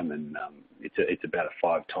lifetime, and it's about a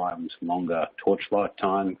 5 times longer torch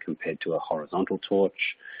lifetime compared to a horizontal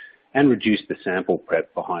torch, and reduce the sample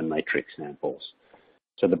prep behind matrix samples.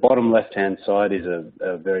 So the bottom left-hand side is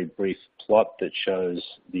a very brief plot that shows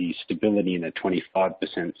the stability in a 25%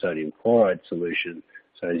 sodium chloride solution.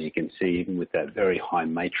 So as you can see, even with that very high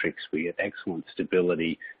matrix, we get excellent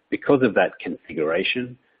stability because of that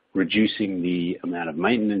configuration, reducing the amount of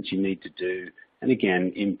maintenance you need to do, and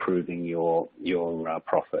again, improving your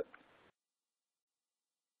profit.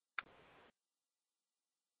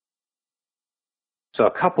 So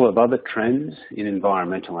a couple of other trends in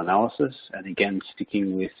environmental analysis, and again,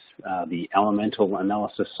 sticking with the elemental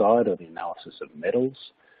analysis side, or the analysis of metals.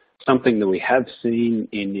 Something that we have seen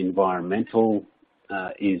in environmental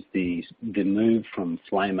is the move from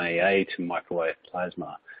flame AA to microwave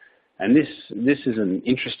plasma. And this is an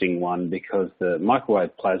interesting one because the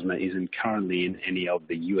microwave plasma isn't currently in any of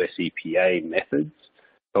the US EPA methods.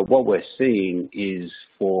 But what we're seeing is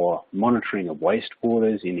for monitoring of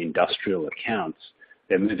wastewaters in industrial accounts,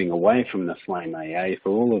 they're moving away from the flame AA for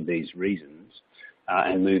all of these reasons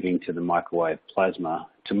and moving to the microwave plasma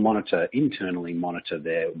to internally monitor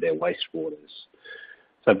their wastewaters.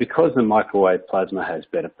 So because the microwave plasma has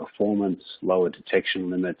better performance, lower detection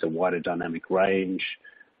limits, a wider dynamic range,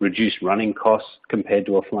 reduced running costs compared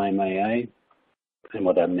to a flame AA. And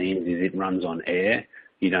what that means is it runs on air.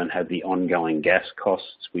 You don't have the ongoing gas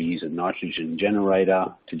costs. We use a nitrogen generator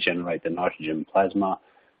to generate the nitrogen plasma.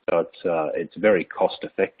 So it's a very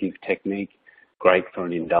cost-effective technique, great for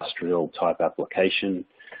an industrial type application,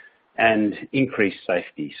 and increased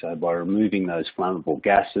safety. So by removing those flammable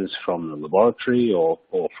gases from the laboratory or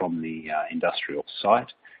from the industrial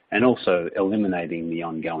site, and also eliminating the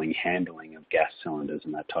ongoing handling of gas cylinders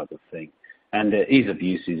and that type of thing. And ease of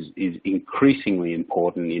use is increasingly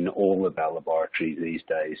important in all of our laboratories these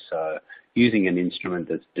days. So using an instrument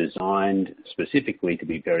that's designed specifically to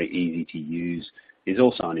be very easy to use is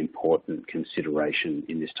also an important consideration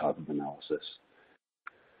in this type of analysis.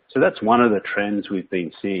 So that's one of the trends we've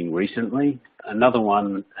been seeing recently. Another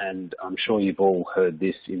one, and I'm sure you've all heard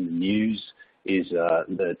this in the news, is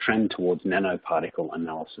the trend towards nanoparticle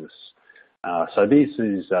analysis. So this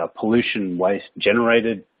is pollution waste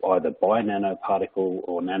generated either by nanoparticle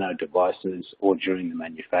or nano devices or during the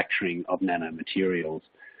manufacturing of nanomaterials.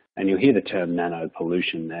 And you'll hear the term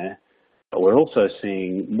nanopollution there. But we're also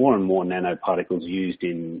seeing more and more nanoparticles used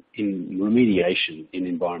in remediation, in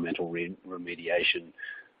environmental remediation.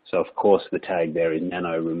 So of course the tag there is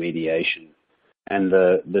nanoremediation. And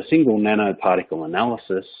the single nanoparticle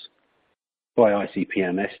analysis by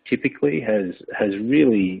ICP-MS typically has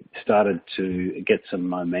really started to get some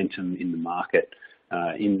momentum in the market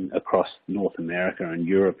across North America and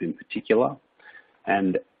Europe in particular.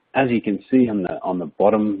 And as you can see on the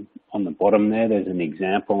bottom there, there's an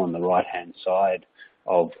example on the right-hand side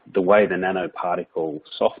of the way the nanoparticle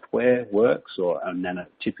software works, or a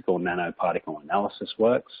typical nanoparticle analysis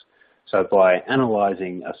works. So by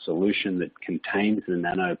analyzing a solution that contains the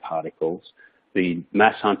nanoparticles, the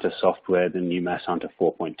Mass Hunter software, the new Mass Hunter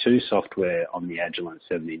 4.2 software on the Agilent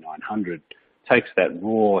 7900, takes that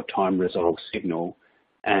raw time-resolved signal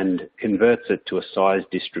and converts it to a size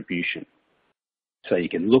distribution. So you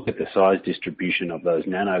can look at the size distribution of those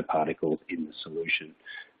nanoparticles in the solution.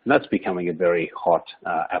 And that's becoming a very hot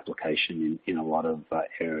application in a lot of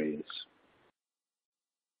areas.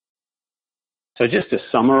 So just to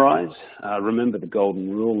summarize, remember the golden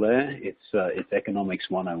rule there. It's Economics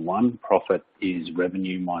 101. Profit is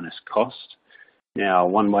revenue minus cost. Now,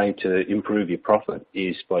 one way to improve your profit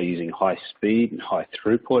is by using high speed and high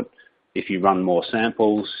throughput. If you run more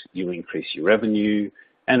samples, you increase your revenue,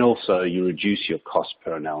 and also you reduce your cost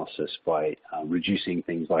per analysis by reducing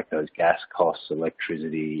things like those gas costs,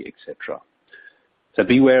 electricity, etc. So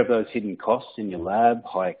beware of those hidden costs in your lab,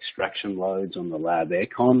 high extraction loads on the lab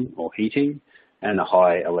aircon or heating, and a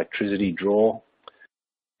high electricity draw.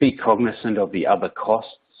 Be cognizant of the other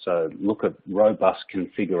costs, so look at robust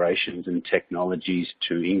configurations and technologies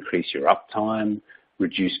to increase your uptime,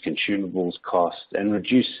 reduce consumables costs, and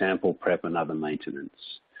reduce sample prep and other maintenance.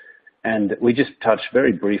 And we just touched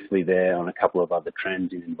very briefly there on a couple of other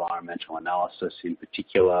trends in environmental analysis, in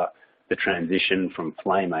particular the transition from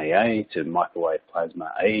flame AA to microwave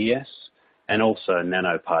plasma AES, and also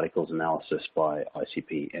nanoparticles analysis by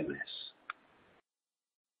ICP-MS.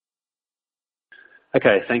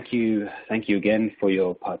 Okay, thank you again for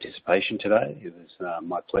your participation today. It was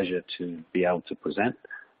my pleasure to be able to present.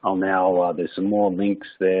 I'll now, there's some more links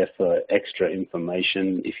there for extra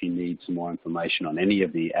information if you need some more information on any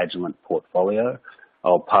of the Agilent portfolio.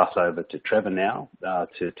 I'll pass over to Trevor now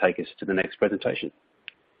to take us to the next presentation.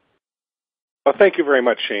 Well, thank you very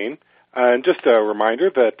much, Shane. And just a reminder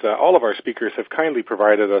that all of our speakers have kindly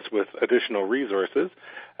provided us with additional resources,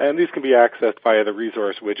 and these can be accessed via the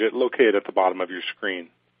resource widget located at the bottom of your screen.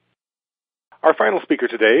 Our final speaker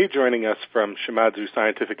today, joining us from Shimadzu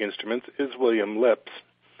Scientific Instruments, is William Lips.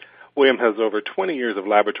 William has over 20 years of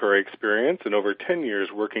laboratory experience and over 10 years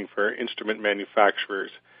working for instrument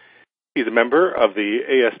manufacturers. He's a member of the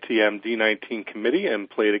ASTM D19 committee and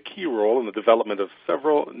played a key role in the development of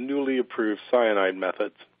several newly approved cyanide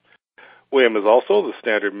methods. William is also the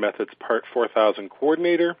Standard Methods Part 4000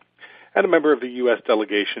 coordinator and a member of the U.S.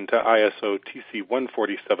 delegation to ISO TC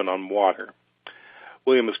 147 on water.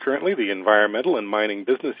 William is currently the Environmental and Mining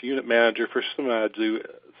Business Unit Manager for Shimadzu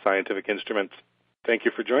Scientific Instruments. Thank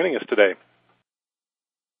you for joining us today.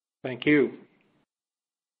 Thank you.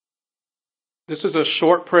 This is a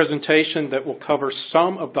short presentation that will cover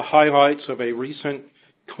some of the highlights of a recent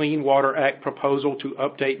Clean Water Act proposal to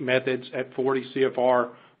update methods at 40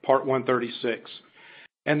 CFR Part 136.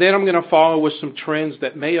 And then I'm going to follow with some trends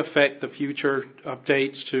that may affect the future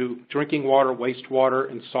updates to drinking water, wastewater,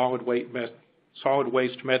 and solid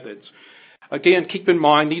waste methods. Again, keep in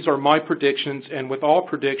mind, these are my predictions, and with all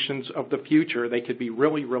predictions of the future, they could be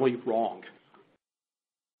really, really wrong.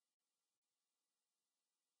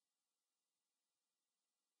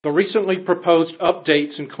 The recently proposed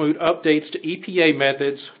updates include updates to EPA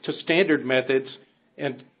methods, to standard methods,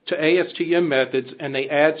 and to ASTM methods, and they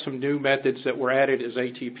add some new methods that were added as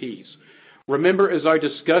ATPs. Remember, as I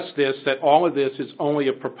discussed this, that all of this is only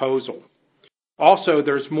a proposal. Also,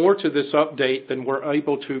 there's more to this update than we're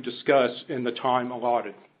able to discuss in the time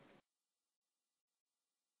allotted.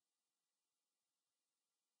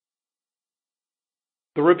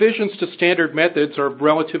 The revisions to standard methods are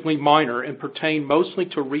relatively minor and pertain mostly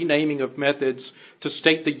to renaming of methods to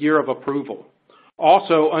state the year of approval.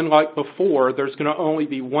 Also, unlike before, there's going to only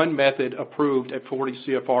be one method approved at 40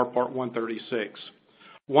 CFR Part 136.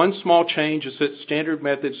 One small change is that Standard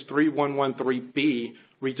Methods 3113B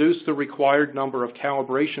reduce the required number of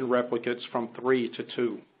calibration replicates from 3 to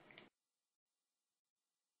 2.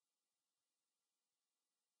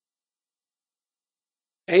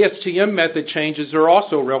 ASTM method changes are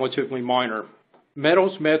also relatively minor.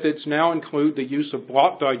 Metals methods now include the use of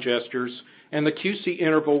block digesters, and the QC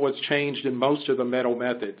interval was changed in most of the metal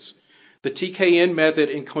methods. The TKN method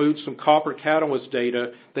includes some copper catalyst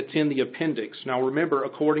data that's in the appendix. Now remember,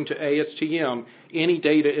 according to ASTM, any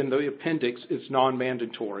data in the appendix is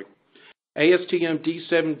non-mandatory. ASTM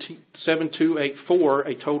D7284,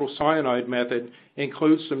 a total cyanide method,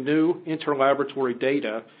 includes some new interlaboratory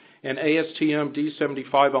data, and ASTM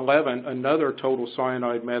D7511, another total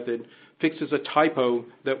cyanide method, fixes a typo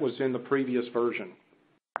that was in the previous version.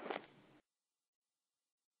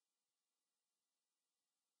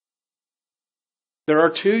 There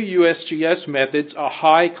are two USGS methods, a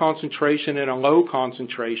high concentration and a low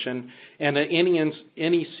concentration, and an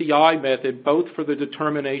NECI method, both for the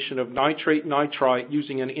determination of nitrate-nitrite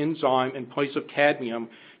using an enzyme in place of cadmium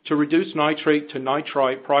to reduce nitrate to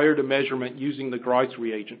nitrite prior to measurement using the Grice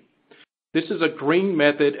reagent. This is a green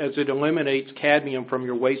method as it eliminates cadmium from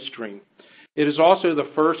your waste stream. It is also the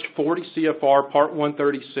first 40 CFR Part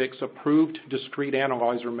 136 approved discrete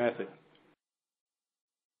analyzer method.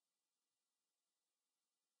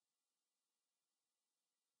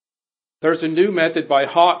 There's a new method by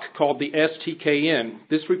Hawk called the STKN.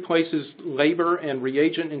 This replaces labor and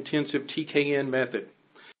reagent-intensive TKN method.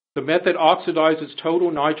 The method oxidizes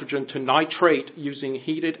total nitrogen to nitrate using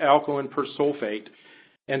heated alkaline persulfate,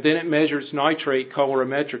 and then it measures nitrate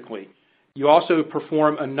colorimetrically. You also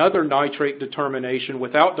perform another nitrate determination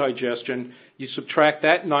without digestion. You subtract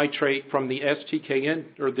that nitrate from the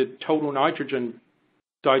STKN, or the total nitrogen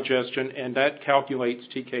digestion, and that calculates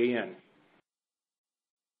TKN.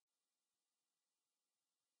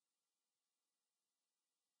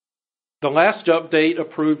 The last update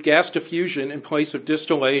approved gas diffusion in place of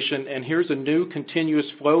distillation, and here's a new continuous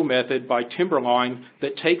flow method by Timberline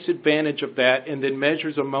that takes advantage of that and then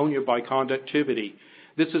measures ammonia by conductivity.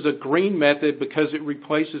 This is a green method because it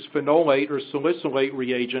replaces phenolate or salicylate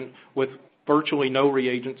reagent with virtually no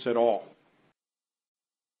reagents at all.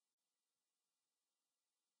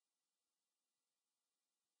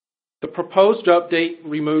 The proposed update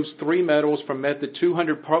removes 3 metals from method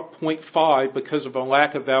 200.5 because of a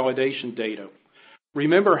lack of validation data.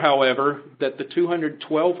 Remember, however, that the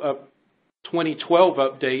 2012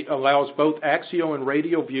 update allows both axial and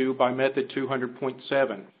radial view by method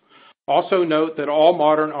 200.7. Also note that all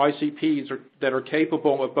modern ICPs that are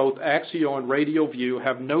capable of both axial and radial view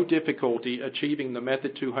have no difficulty achieving the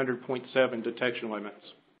method 200.7 detection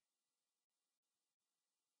limits.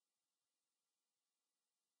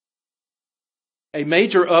 A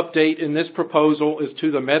major update in this proposal is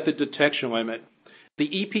to the method detection limit. The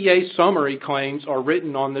EPA summary claims are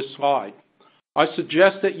written on this slide. I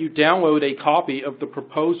suggest that you download a copy of the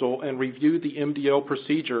proposal and review the MDL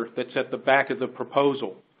procedure that's at the back of the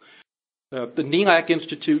proposal. The NELAC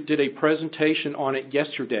Institute did a presentation on it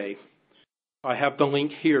yesterday. I have the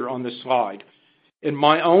link here on this slide. In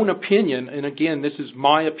my own opinion, and again, this is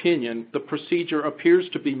my opinion, the procedure appears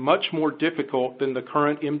to be much more difficult than the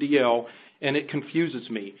current MDL, and it confuses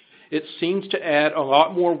me. It seems to add a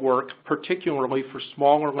lot more work, particularly for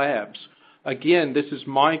smaller labs. Again, this is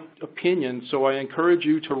my opinion, so I encourage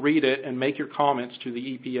you to read it and make your comments to the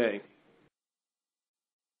EPA.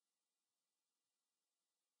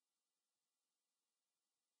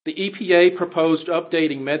 The EPA proposed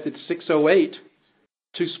updating method 608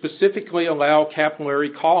 to specifically allow capillary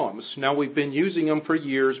columns. Now, we've been using them for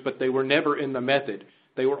years, but they were never in the method.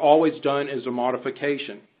 They were always done as a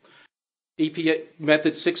modification. EPA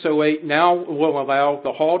method 608 now will allow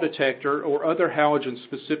the Hall detector or other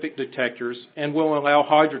halogen-specific detectors and will allow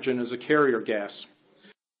hydrogen as a carrier gas.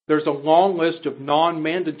 There's a long list of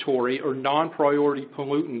non-mandatory or non-priority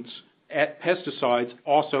pollutants at pesticides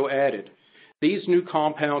also added. These new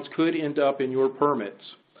compounds could end up in your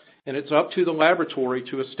permits. and it's up to the laboratory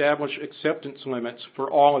to establish acceptance limits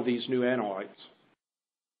for all of these new analytes.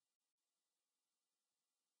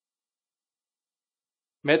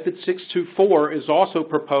 Method 624 is also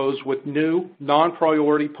proposed with new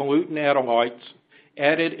non-priority pollutant analytes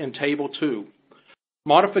added in Table 2.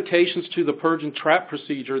 Modifications to the purge and trap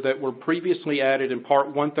procedure that were previously added in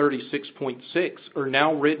Part 136.6 are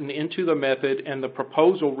now written into the method, and the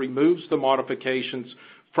proposal removes the modifications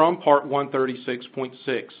from Part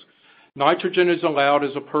 136.6. Nitrogen is allowed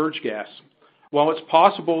as a purge gas. While it's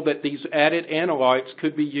possible that these added analytes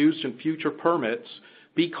could be used in future permits,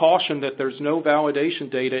 be cautioned that there's no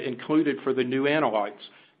validation data included for the new analytes.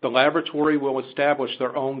 The laboratory will establish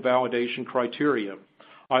their own validation criteria.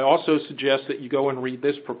 I also suggest that you go and read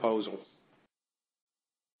this proposal.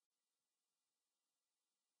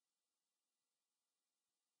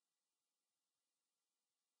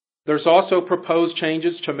 There's also proposed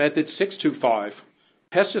changes to Method 625.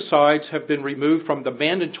 Pesticides have been removed from the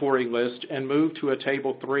mandatory list and moved to a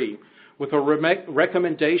Table 3, with a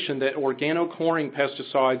recommendation that organochlorine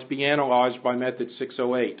pesticides be analyzed by Method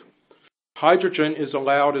 608. Hydrogen is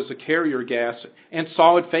allowed as a carrier gas, and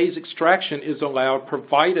solid phase extraction is allowed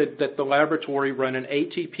provided that the laboratory run an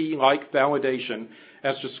ATP-like validation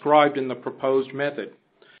as described in the proposed method,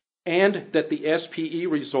 and that the SPE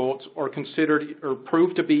results are considered or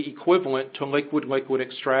proved to be equivalent to liquid-liquid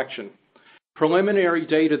extraction. Preliminary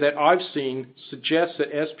data that I've seen suggests that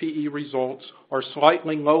SPE results are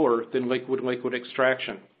slightly lower than liquid-liquid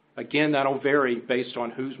extraction. Again, that'll vary based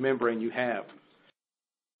on whose membrane you have.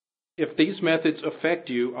 If these methods affect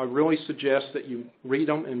you, I really suggest that you read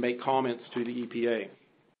them and make comments to the EPA.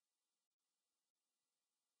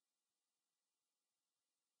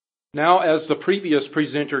 Now, as the previous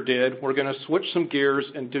presenter did, we're going to switch some gears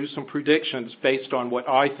and do some predictions based on what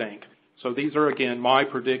I think. So these are, again, my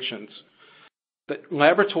predictions. The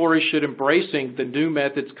laboratories should embracing the new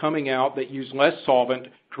methods coming out that use less solvent,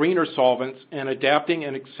 greener solvents, and adapting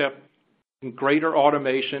and accepting greater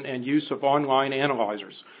automation and use of online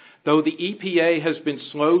analyzers. Though the EPA has been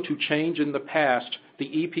slow to change in the past, the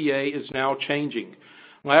EPA is now changing.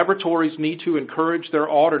 Laboratories need to encourage their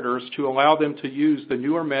auditors to allow them to use the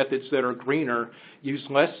newer methods that are greener, use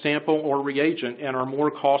less sample or reagent, and are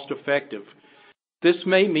more cost-effective. This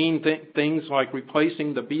may mean things like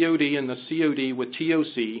replacing the BOD and the COD with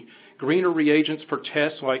TOC, greener reagents for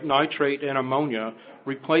tests like nitrate and ammonia,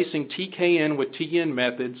 replacing TKN with TN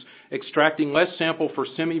methods, extracting less sample for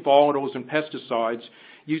semi-volatiles and pesticides,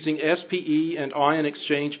 using SPE and ion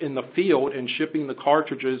exchange in the field and shipping the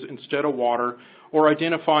cartridges instead of water, or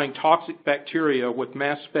identifying toxic bacteria with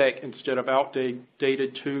mass spec instead of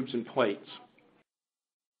outdated tubes and plates.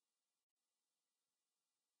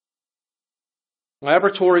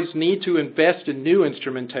 Laboratories need to invest in new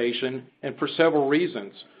instrumentation, and for several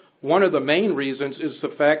reasons. One of the main reasons is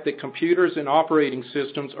the fact that computers and operating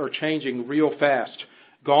systems are changing real fast.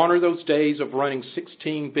 Gone are those days of running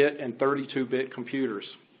 16-bit and 32-bit computers.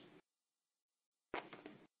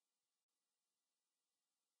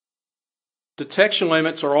 Detection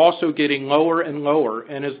limits are also getting lower and lower,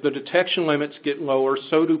 and as the detection limits get lower,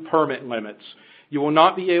 so do permit limits. You will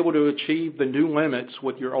not be able to achieve the new limits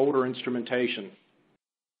with your older instrumentation.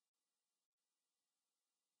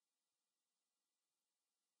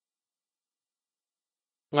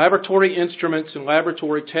 Laboratory instruments and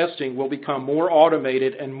laboratory testing will become more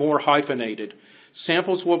automated and more hyphenated.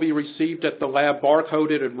 Samples will be received at the lab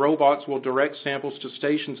barcoded, and robots will direct samples to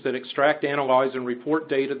stations that extract, analyze, and report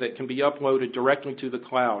data that can be uploaded directly to the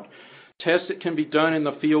cloud. Tests that can be done in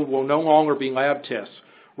the field will no longer be lab tests.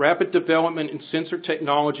 Rapid development in sensor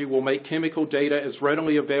technology will make chemical data as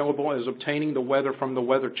readily available as obtaining the weather from the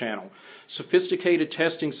Weather Channel. Sophisticated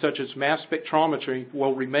testing such as mass spectrometry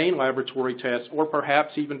will remain laboratory tests or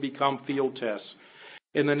perhaps even become field tests.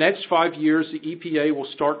 In the next 5 years, the EPA will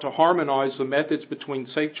start to harmonize the methods between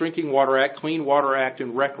Safe Drinking Water Act, Clean Water Act,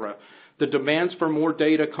 and RCRA. The demands for more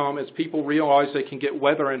data come as people realize they can get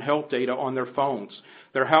weather and health data on their phones.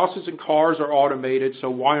 Their houses and cars are automated, so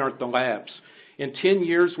why aren't the labs? In 10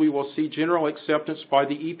 years, we will see general acceptance by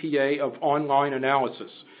the EPA of online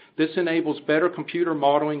analysis. This enables better computer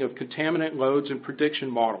modeling of contaminant loads and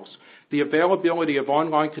prediction models. The availability of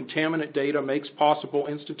online contaminant data makes possible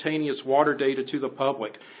instantaneous water data to the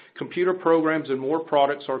public. Computer programs and more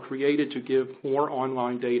products are created to give more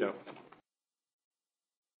online data.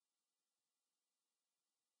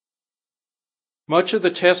 Much of the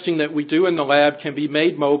testing that we do in the lab can be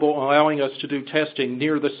made mobile, allowing us to do testing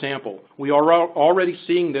near the sample. We are already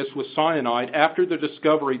seeing this with cyanide after the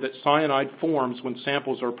discovery that cyanide forms when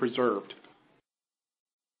samples are preserved.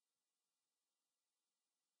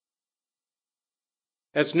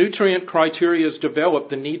 As nutrient criteria is developed,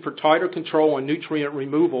 the need for tighter control on nutrient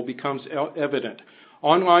removal becomes evident.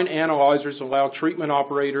 Online analyzers allow treatment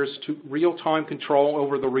operators to real-time control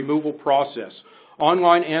over the removal process.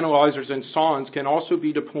 Online analyzers and sondes can also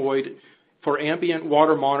be deployed for ambient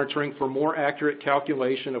water monitoring for more accurate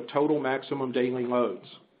calculation of total maximum daily loads.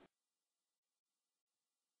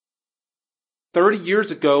 30 years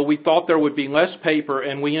ago, we thought there would be less paper,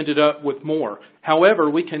 and we ended up with more. However,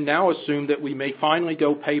 we can now assume that we may finally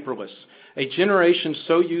go paperless. A generation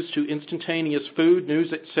so used to instantaneous food,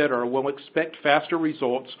 news, etc. will expect faster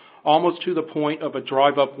results, almost to the point of a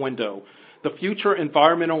drive-up window. The future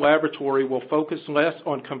environmental laboratory will focus less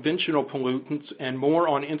on conventional pollutants and more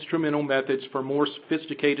on instrumental methods for more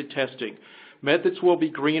sophisticated testing. Methods will be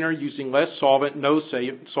greener, using less solvent, no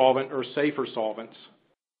solvent, or safer solvents.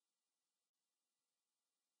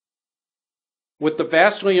 With the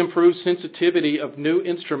vastly improved sensitivity of new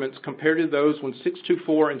instruments compared to those when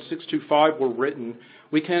 624 and 625 were written,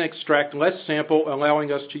 we can extract less sample,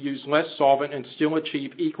 allowing us to use less solvent and still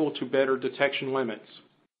achieve equal to better detection limits.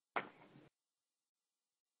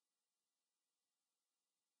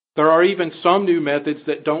 There are even some new methods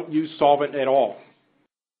that don't use solvent at all.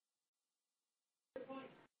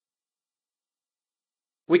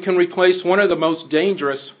 We can replace one of the most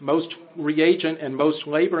dangerous, most reagent, and most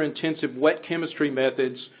labor-intensive wet chemistry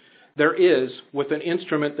methods there is with an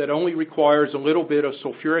instrument that only requires a little bit of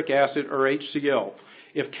sulfuric acid or HCl.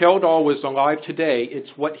 If Keldall was alive today,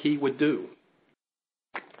 it's what he would do.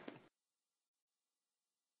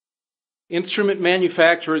 Instrument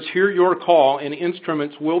manufacturers, hear your call, and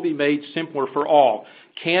instruments will be made simpler for all.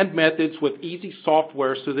 Canned methods with easy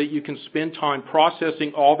software so that you can spend time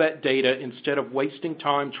processing all that data instead of wasting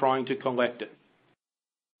time trying to collect it.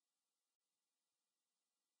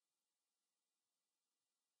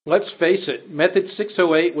 Let's face it, Method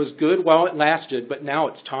 608 was good while it lasted, but now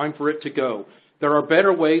it's time for it to go. There are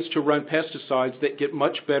better ways to run pesticides that get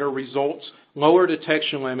much better results, lower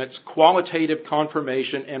detection limits, qualitative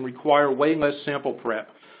confirmation, and require way less sample prep.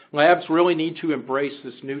 Labs really need to embrace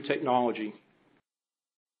this new technology.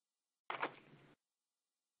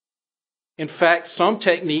 In fact, some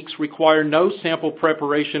techniques require no sample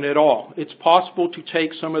preparation at all. It's possible to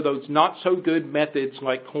take some of those not-so-good methods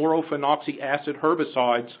like chlorophenoxy acid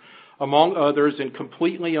herbicides, among others, and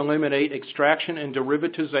completely eliminate extraction and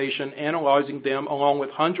derivatization, analyzing them along with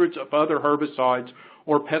hundreds of other herbicides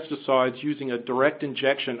or pesticides using a direct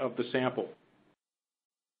injection of the sample.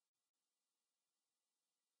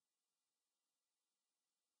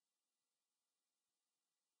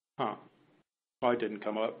 Slide didn't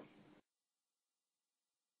come up.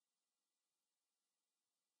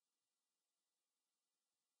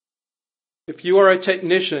 If you are a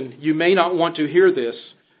technician, you may not want to hear this.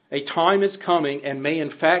 A time is coming, and may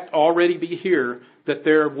in fact already be here, that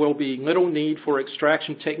there will be little need for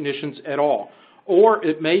extraction technicians at all. Or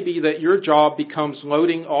it may be that your job becomes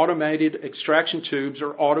loading automated extraction tubes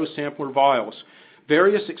or auto-sampler vials.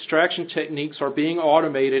 Various extraction techniques are being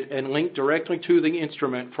automated and linked directly to the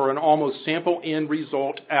instrument for an almost sample in,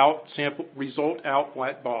 result out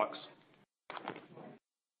black box.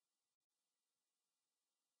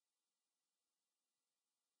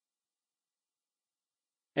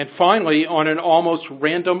 And finally, on an almost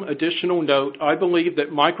random additional note, I believe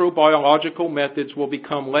that microbiological methods will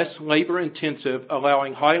become less labor-intensive,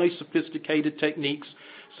 allowing highly sophisticated techniques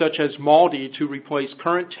such as MALDI to replace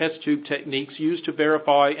current test tube techniques used to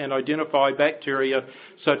verify and identify bacteria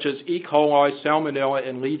such as E. coli, Salmonella,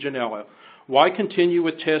 and Legionella. Why continue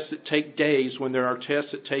with tests that take days when there are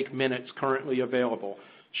tests that take minutes currently available?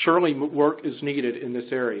 Surely work is needed in this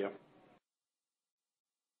area.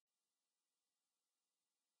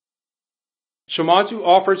 Shimadzu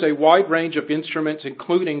offers a wide range of instruments,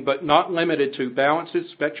 including but not limited to balances,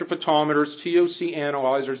 spectrophotometers, TOC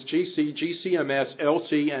analyzers, GC, GCMS,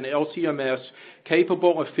 LC, and LCMS,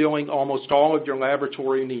 capable of filling almost all of your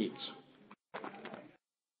laboratory needs.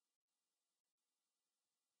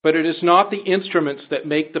 But it is not the instruments that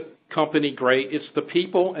make the company great; it's the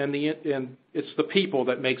people, and it's the people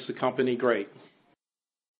that makes the company great.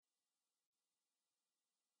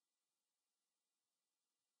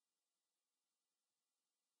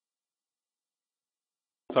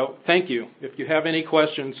 So thank you. If you have any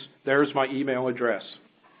questions, there's my email address.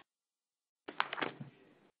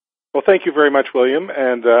 Well, thank you very much, William.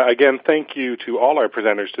 And again, thank you to all our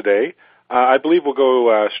presenters today. I believe we'll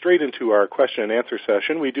go straight into our question and answer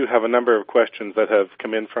session. We do have a number of questions that have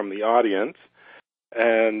come in from the audience.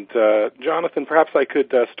 And Jonathan, perhaps I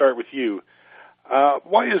could start with you.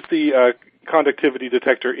 Why is the conductivity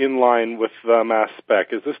detector in line with the mass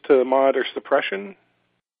spec? Is this to monitor suppression?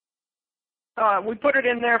 We put it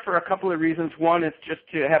in there for a couple of reasons. One is just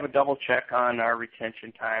to have a double check on our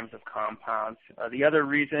retention times of compounds. The other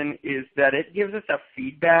reason is that it gives us a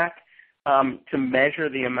feedback to measure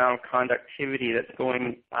the amount of conductivity that's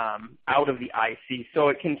going out of the IC. So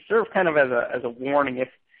it can serve kind of as a warning.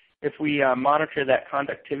 If we monitor that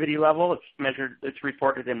conductivity level, it's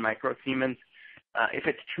reported in microsiemens. If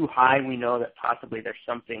it's too high, we know that possibly there's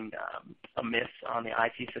something amiss on the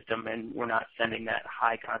IT system, and we're not sending that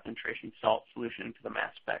high concentration salt solution to the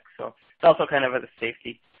mass spec. So it's also kind of a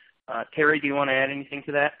safety. Terry, do you want to add anything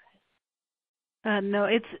to that? No,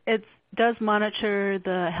 it does monitor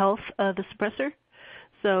the health of the suppressor,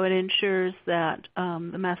 so it ensures that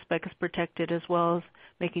the mass spec is protected as well as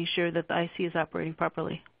making sure that the IC is operating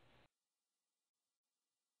properly.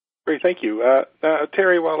 Great, thank you.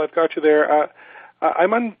 Terry, while I've got you there,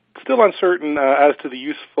 I'm still uncertain as to the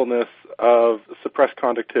usefulness of suppressed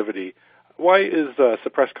conductivity. Why is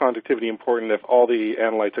suppressed conductivity important if all the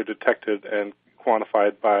analytes are detected and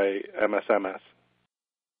quantified by MSMS?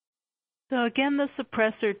 So again, the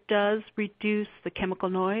suppressor does reduce the chemical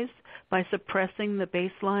noise by suppressing the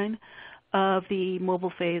baseline of the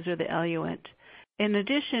mobile phase or the eluent. In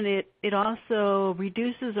addition, it also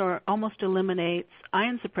reduces or almost eliminates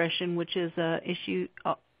ion suppression, which is an issue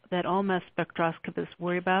that all mass spectroscopists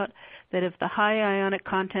worry about, that if the high ionic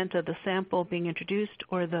content of the sample being introduced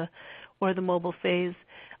or the mobile phase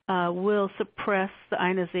will suppress the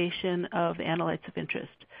ionization of the analytes of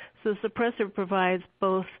interest. So the suppressor provides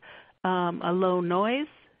both a low noise,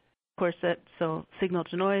 of course, so signal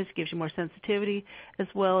to noise gives you more sensitivity, as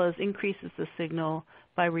well as increases the signal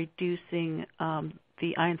by reducing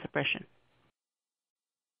the ion suppression.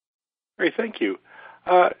 Great, thank you.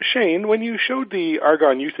 Shane, when you showed the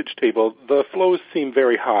argon usage table, the flows seem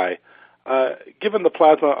very high. Given the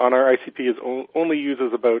plasma on our ICP only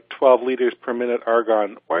uses about 12 liters per minute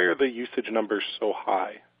argon, why are the usage numbers so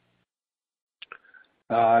high?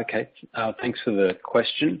 Okay, thanks for the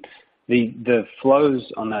question. The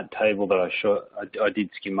flows on that table that I showed, I did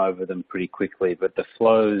skim over them pretty quickly, but the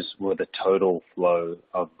flows were the total flow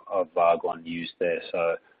of argon used there.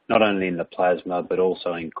 So not only in the plasma, but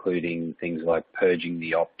also including things like purging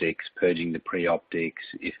the optics, purging the pre-optics.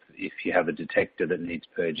 If you have a detector that needs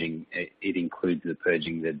purging, it includes the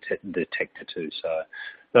purging the detector too. So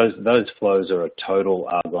those flows are a total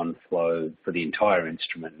argon flow for the entire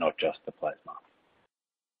instrument, not just the plasma.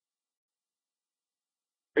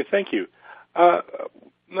 Great, thank you.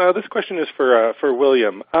 Now this question is for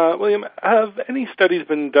William. William, have any studies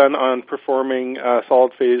been done on performing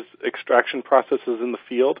solid phase extraction processes in the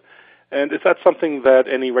field? And is that something that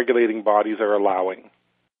any regulating bodies are allowing?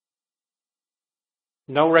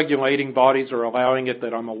 No regulating bodies are allowing it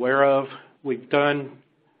that I'm aware of. We've done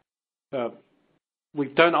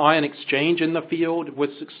ion exchange in the field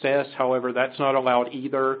with success. However, that's not allowed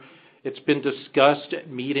either. It's been discussed at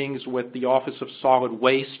meetings with the Office of Solid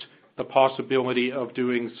Waste, the possibility of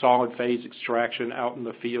doing solid phase extraction out in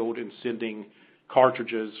the field and sending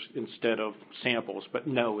cartridges instead of samples. But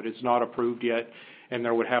no, it is not approved yet, and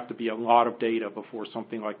there would have to be a lot of data before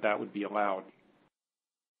something like that would be allowed.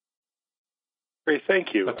 Great,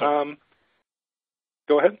 thank you.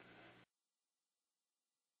 Go ahead.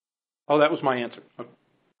 Oh, that was my answer.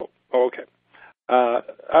 Oh, okay.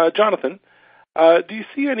 Jonathan, do you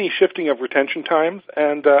see any shifting of retention times,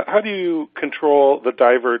 and how do you control the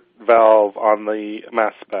divert valve on the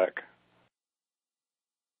mass spec?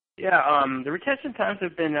 Yeah, the retention times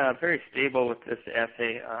have been very stable with this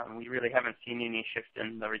assay. We really haven't seen any shift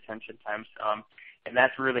in the retention times, and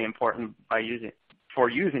that's really important for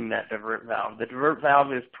using that divert valve. The divert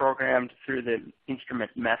valve is programmed through the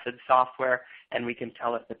instrument method software, and we can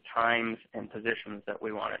tell it the times and positions that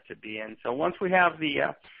we want it to be in. So once we have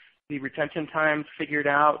the retention times figured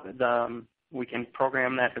out, we can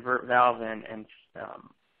program that divert valve and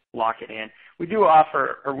lock it in. We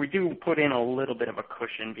do put in a little bit of a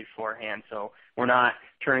cushion beforehand, so we're not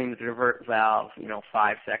turning the divert valve,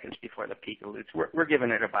 5 seconds before the peak elutes. We're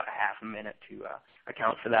giving it about a half a minute to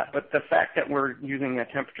account for that. But the fact that we're using a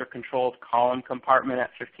temperature-controlled column compartment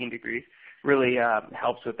at 15 degrees really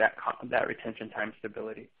helps with that retention time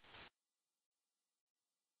stability.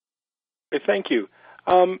 Okay, thank you.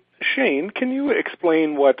 Shane, can you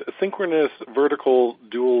explain what synchronous vertical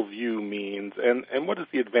dual view means, and what is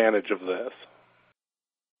the advantage of this?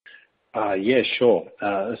 Yeah, sure.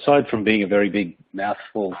 Aside from being a very big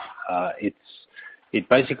mouthful, it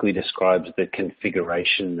basically describes the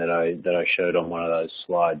configuration that I showed on one of those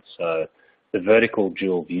slides. So the vertical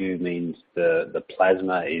dual view means the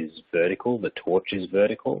plasma is vertical, the torch is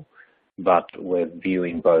vertical, but we're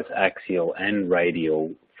viewing both axial and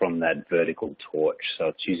radial from that vertical torch. So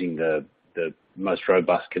it's using the the most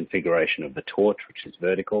robust configuration of the torch, which is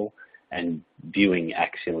vertical, and viewing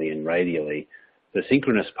axially and radially. The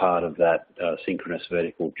synchronous part of that synchronous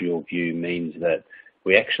vertical dual view means that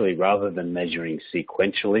we actually, rather than measuring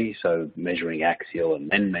sequentially, so measuring axial and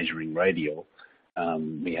then measuring radial,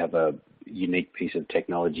 we have a unique piece of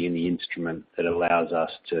technology in the instrument that allows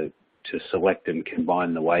us to select and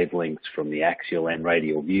combine the wavelengths from the axial and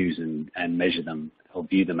radial views and measure them or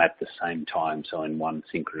view them at the same time, so in one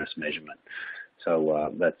synchronous measurement.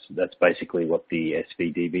 So that's basically what the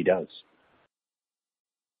SVDV does.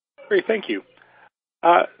 Great, thank you.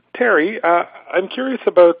 Terry, I'm curious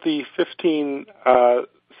about the 15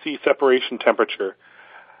 C separation temperature.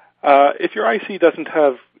 If your IC doesn't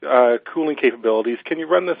have cooling capabilities, can you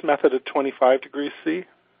run this method at 25 degrees C?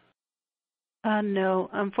 No.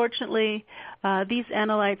 Unfortunately, these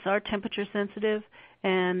analytes are temperature sensitive,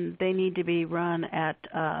 and they need to be run at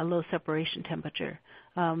a low separation temperature.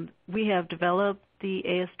 We have developed the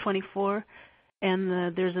AS24,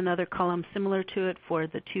 and there's another column similar to it for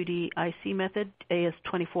the 2D IC method,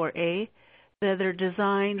 AS24A, that are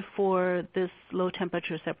designed for this low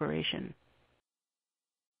temperature separation.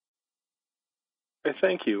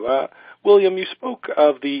 Thank you. William, you spoke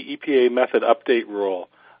of the EPA method update rule.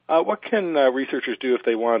 What can researchers do if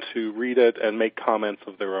they want to read it and make comments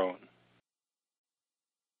of their own?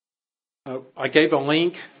 I gave a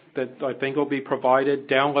link that I think will be provided.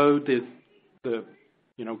 Download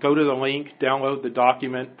go to the link, download the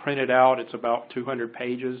document, print it out. It's about 200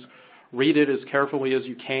 pages. Read it as carefully as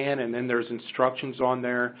you can, and then there's instructions on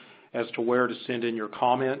there as to where to send in your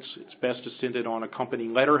comments. It's best to send it on a company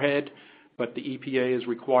letterhead, but the EPA is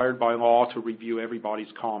required by law to review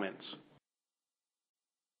everybody's comments.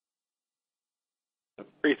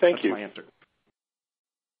 Great, thank you. That's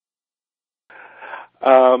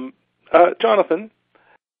my answer. Jonathan,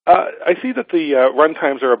 I see that the run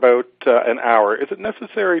times are about an hour. Is it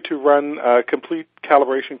necessary to run a complete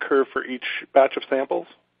calibration curve for each batch of samples?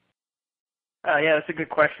 Yeah, that's a good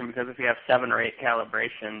question, because if you have 7 or 8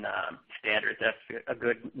 calibration standards, that's a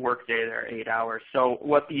good work day there, 8 hours. So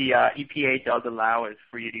what the EPA does allow is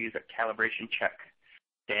for you to use a calibration check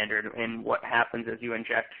standard, and what happens is you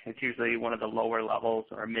inject, it's usually one of the lower levels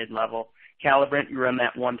or mid-level calibrant. You run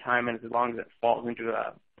that one time, and as long as it falls into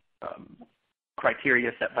a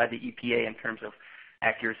criteria set by the EPA in terms of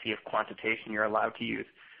accuracy of quantitation, you're allowed to use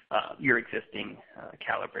your existing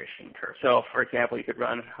calibration curve. So, for example, you could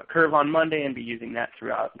run a curve on Monday and be using that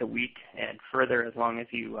throughout the week and further, as long as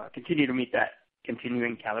you continue to meet that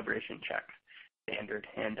continuing calibration check standard.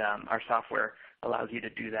 And our software allows you to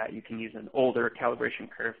do that. You can use an older calibration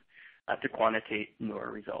curve to quantitate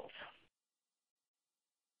newer results.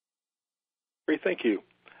 Great, thank you.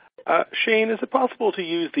 Shane, is it possible to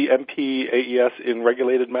use the MP-AES in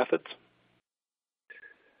regulated methods?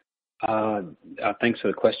 Thanks for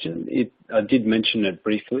the question. I did mention it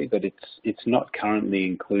briefly, but it's not currently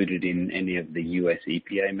included in any of the US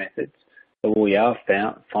EPA methods. But we are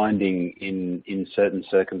finding in certain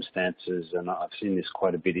circumstances, and I've seen this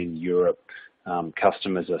quite a bit in Europe,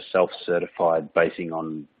 customers are self-certified based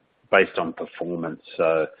on performance.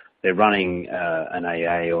 So they're running an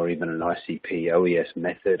AA or even an ICP OES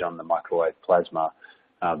method on the microwave plasma.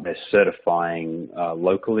 They're certifying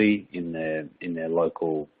locally in their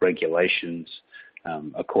local regulations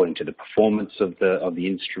according to the performance of the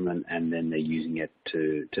instrument, and then they're using it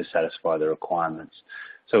to satisfy the requirements.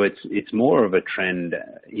 So it's more of a trend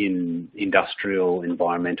in industrial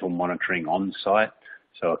environmental monitoring on site.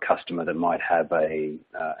 So a customer that might have an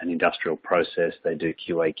industrial process, they do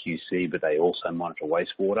QA/QC, but they also monitor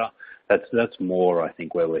wastewater. That's more, I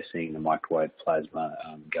think, where we're seeing the microwave plasma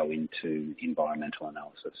go into environmental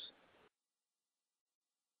analysis.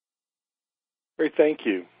 Great, thank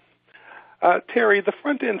you. Terry, the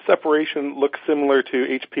front-end separation looks similar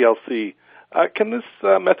to HPLC. Can this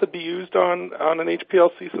method be used on an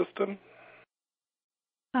HPLC system?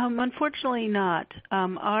 Unfortunately not.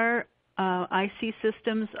 Our IC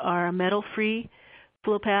systems are metal-free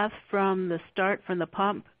flow path from the start, from the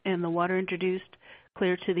pump and the water introduced,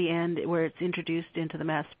 clear to the end where it's introduced into the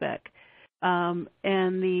mass spec. And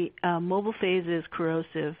the mobile phase is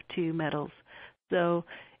corrosive to metals. So,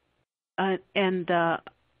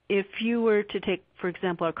 if you were to take, for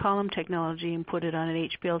example, our column technology and put it on an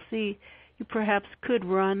HPLC, you perhaps could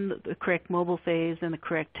run the correct mobile phase and the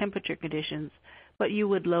correct temperature conditions, but you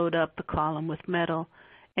would load up the column with metal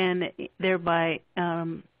and thereby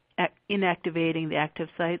inactivating the active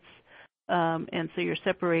sites, and so your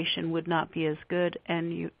separation would not be as good,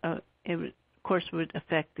 and it would, of course, would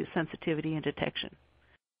affect the sensitivity and detection.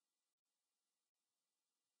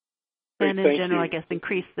 Great, and in general, I guess,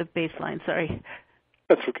 increase the baseline. Sorry.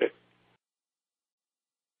 That's okay.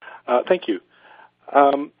 Thank you.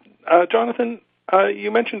 Jonathan,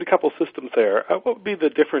 you mentioned a couple systems there. What would be the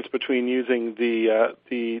difference between using the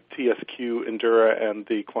TSQ Endura and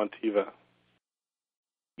the Quantiva?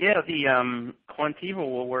 Yeah, the Quantiva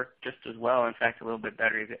will work just as well. In fact, a little bit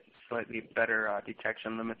better. You get slightly better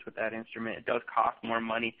detection limits with that instrument. It does cost more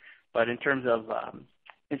money, but in terms of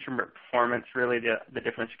instrument performance, really the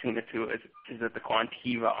difference between the two is that the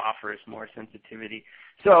Quantiva offers more sensitivity.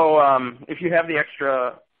 So if you have the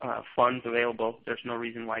extra funds available, there's no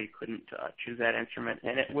reason why you couldn't choose that instrument.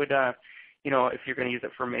 And it would, if you're going to use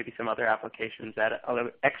it for maybe some other applications, that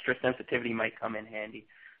other extra sensitivity might come in handy.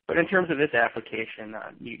 But in terms of this application,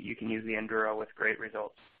 you can use the Enduro with great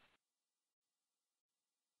results.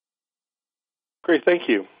 Great, thank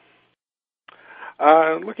you.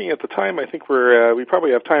 Looking at the time, I think we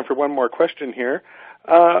probably have time for one more question here.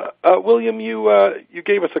 William, you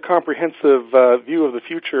gave us a comprehensive view of the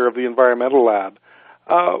future of the environmental lab.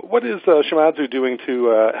 What is Shimadzu doing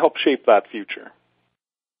to help shape that future?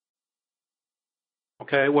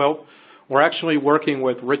 Okay, well, we're actually working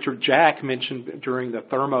with Richard Jack, mentioned during the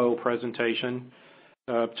thermo presentation,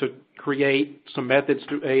 to create some methods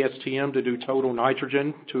through ASTM to do total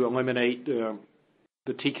nitrogen to eliminate the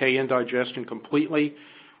TK indigestion completely.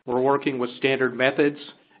 We're working with standard methods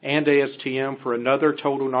and ASTM for another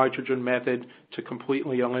total nitrogen method to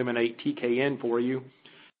completely eliminate TKN for you.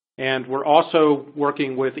 And we're also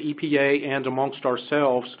working with EPA and amongst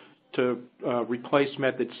ourselves to replace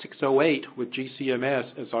method 608 with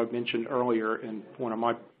GCMS, as I mentioned earlier in one of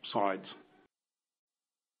my slides.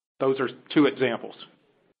 Those are two examples.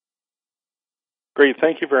 Great,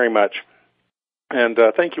 thank you very much. And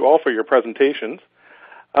thank you all for your presentations.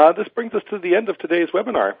 This brings us to the end of today's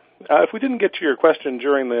webinar. If we didn't get to your question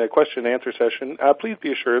during the question and answer session, please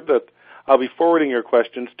be assured that I'll be forwarding your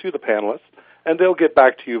questions to the panelists, and they'll get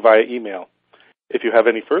back to you via email. If you have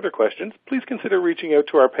any further questions, please consider reaching out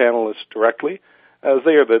to our panelists directly, as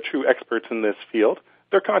they are the true experts in this field.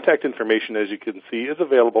 Their contact information, as you can see, is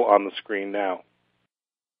available on the screen now.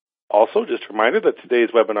 Also, just a reminder that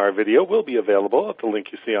today's webinar video will be available at the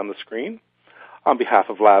link you see on the screen. On behalf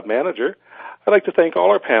of Lab Manager, I'd like to thank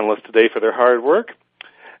all our panelists today for their hard work,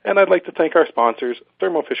 and I'd like to thank our sponsors,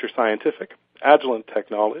 Thermo Fisher Scientific, Agilent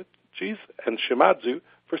Technologies, and Shimadzu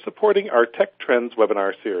for supporting our Tech Trends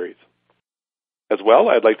webinar series. As well,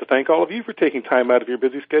 I'd like to thank all of you for taking time out of your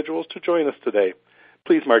busy schedules to join us today.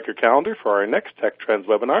 Please mark your calendar for our next Tech Trends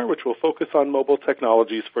webinar, which will focus on mobile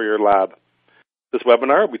technologies for your lab. This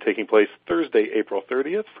webinar will be taking place Thursday, April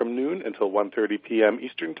 30th from noon until 1:30 p.m.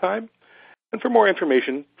 Eastern Time. And for more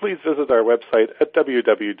information, please visit our website at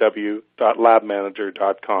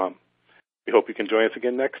www.labmanager.com. We hope you can join us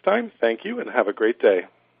again next time. Thank you and have a great day.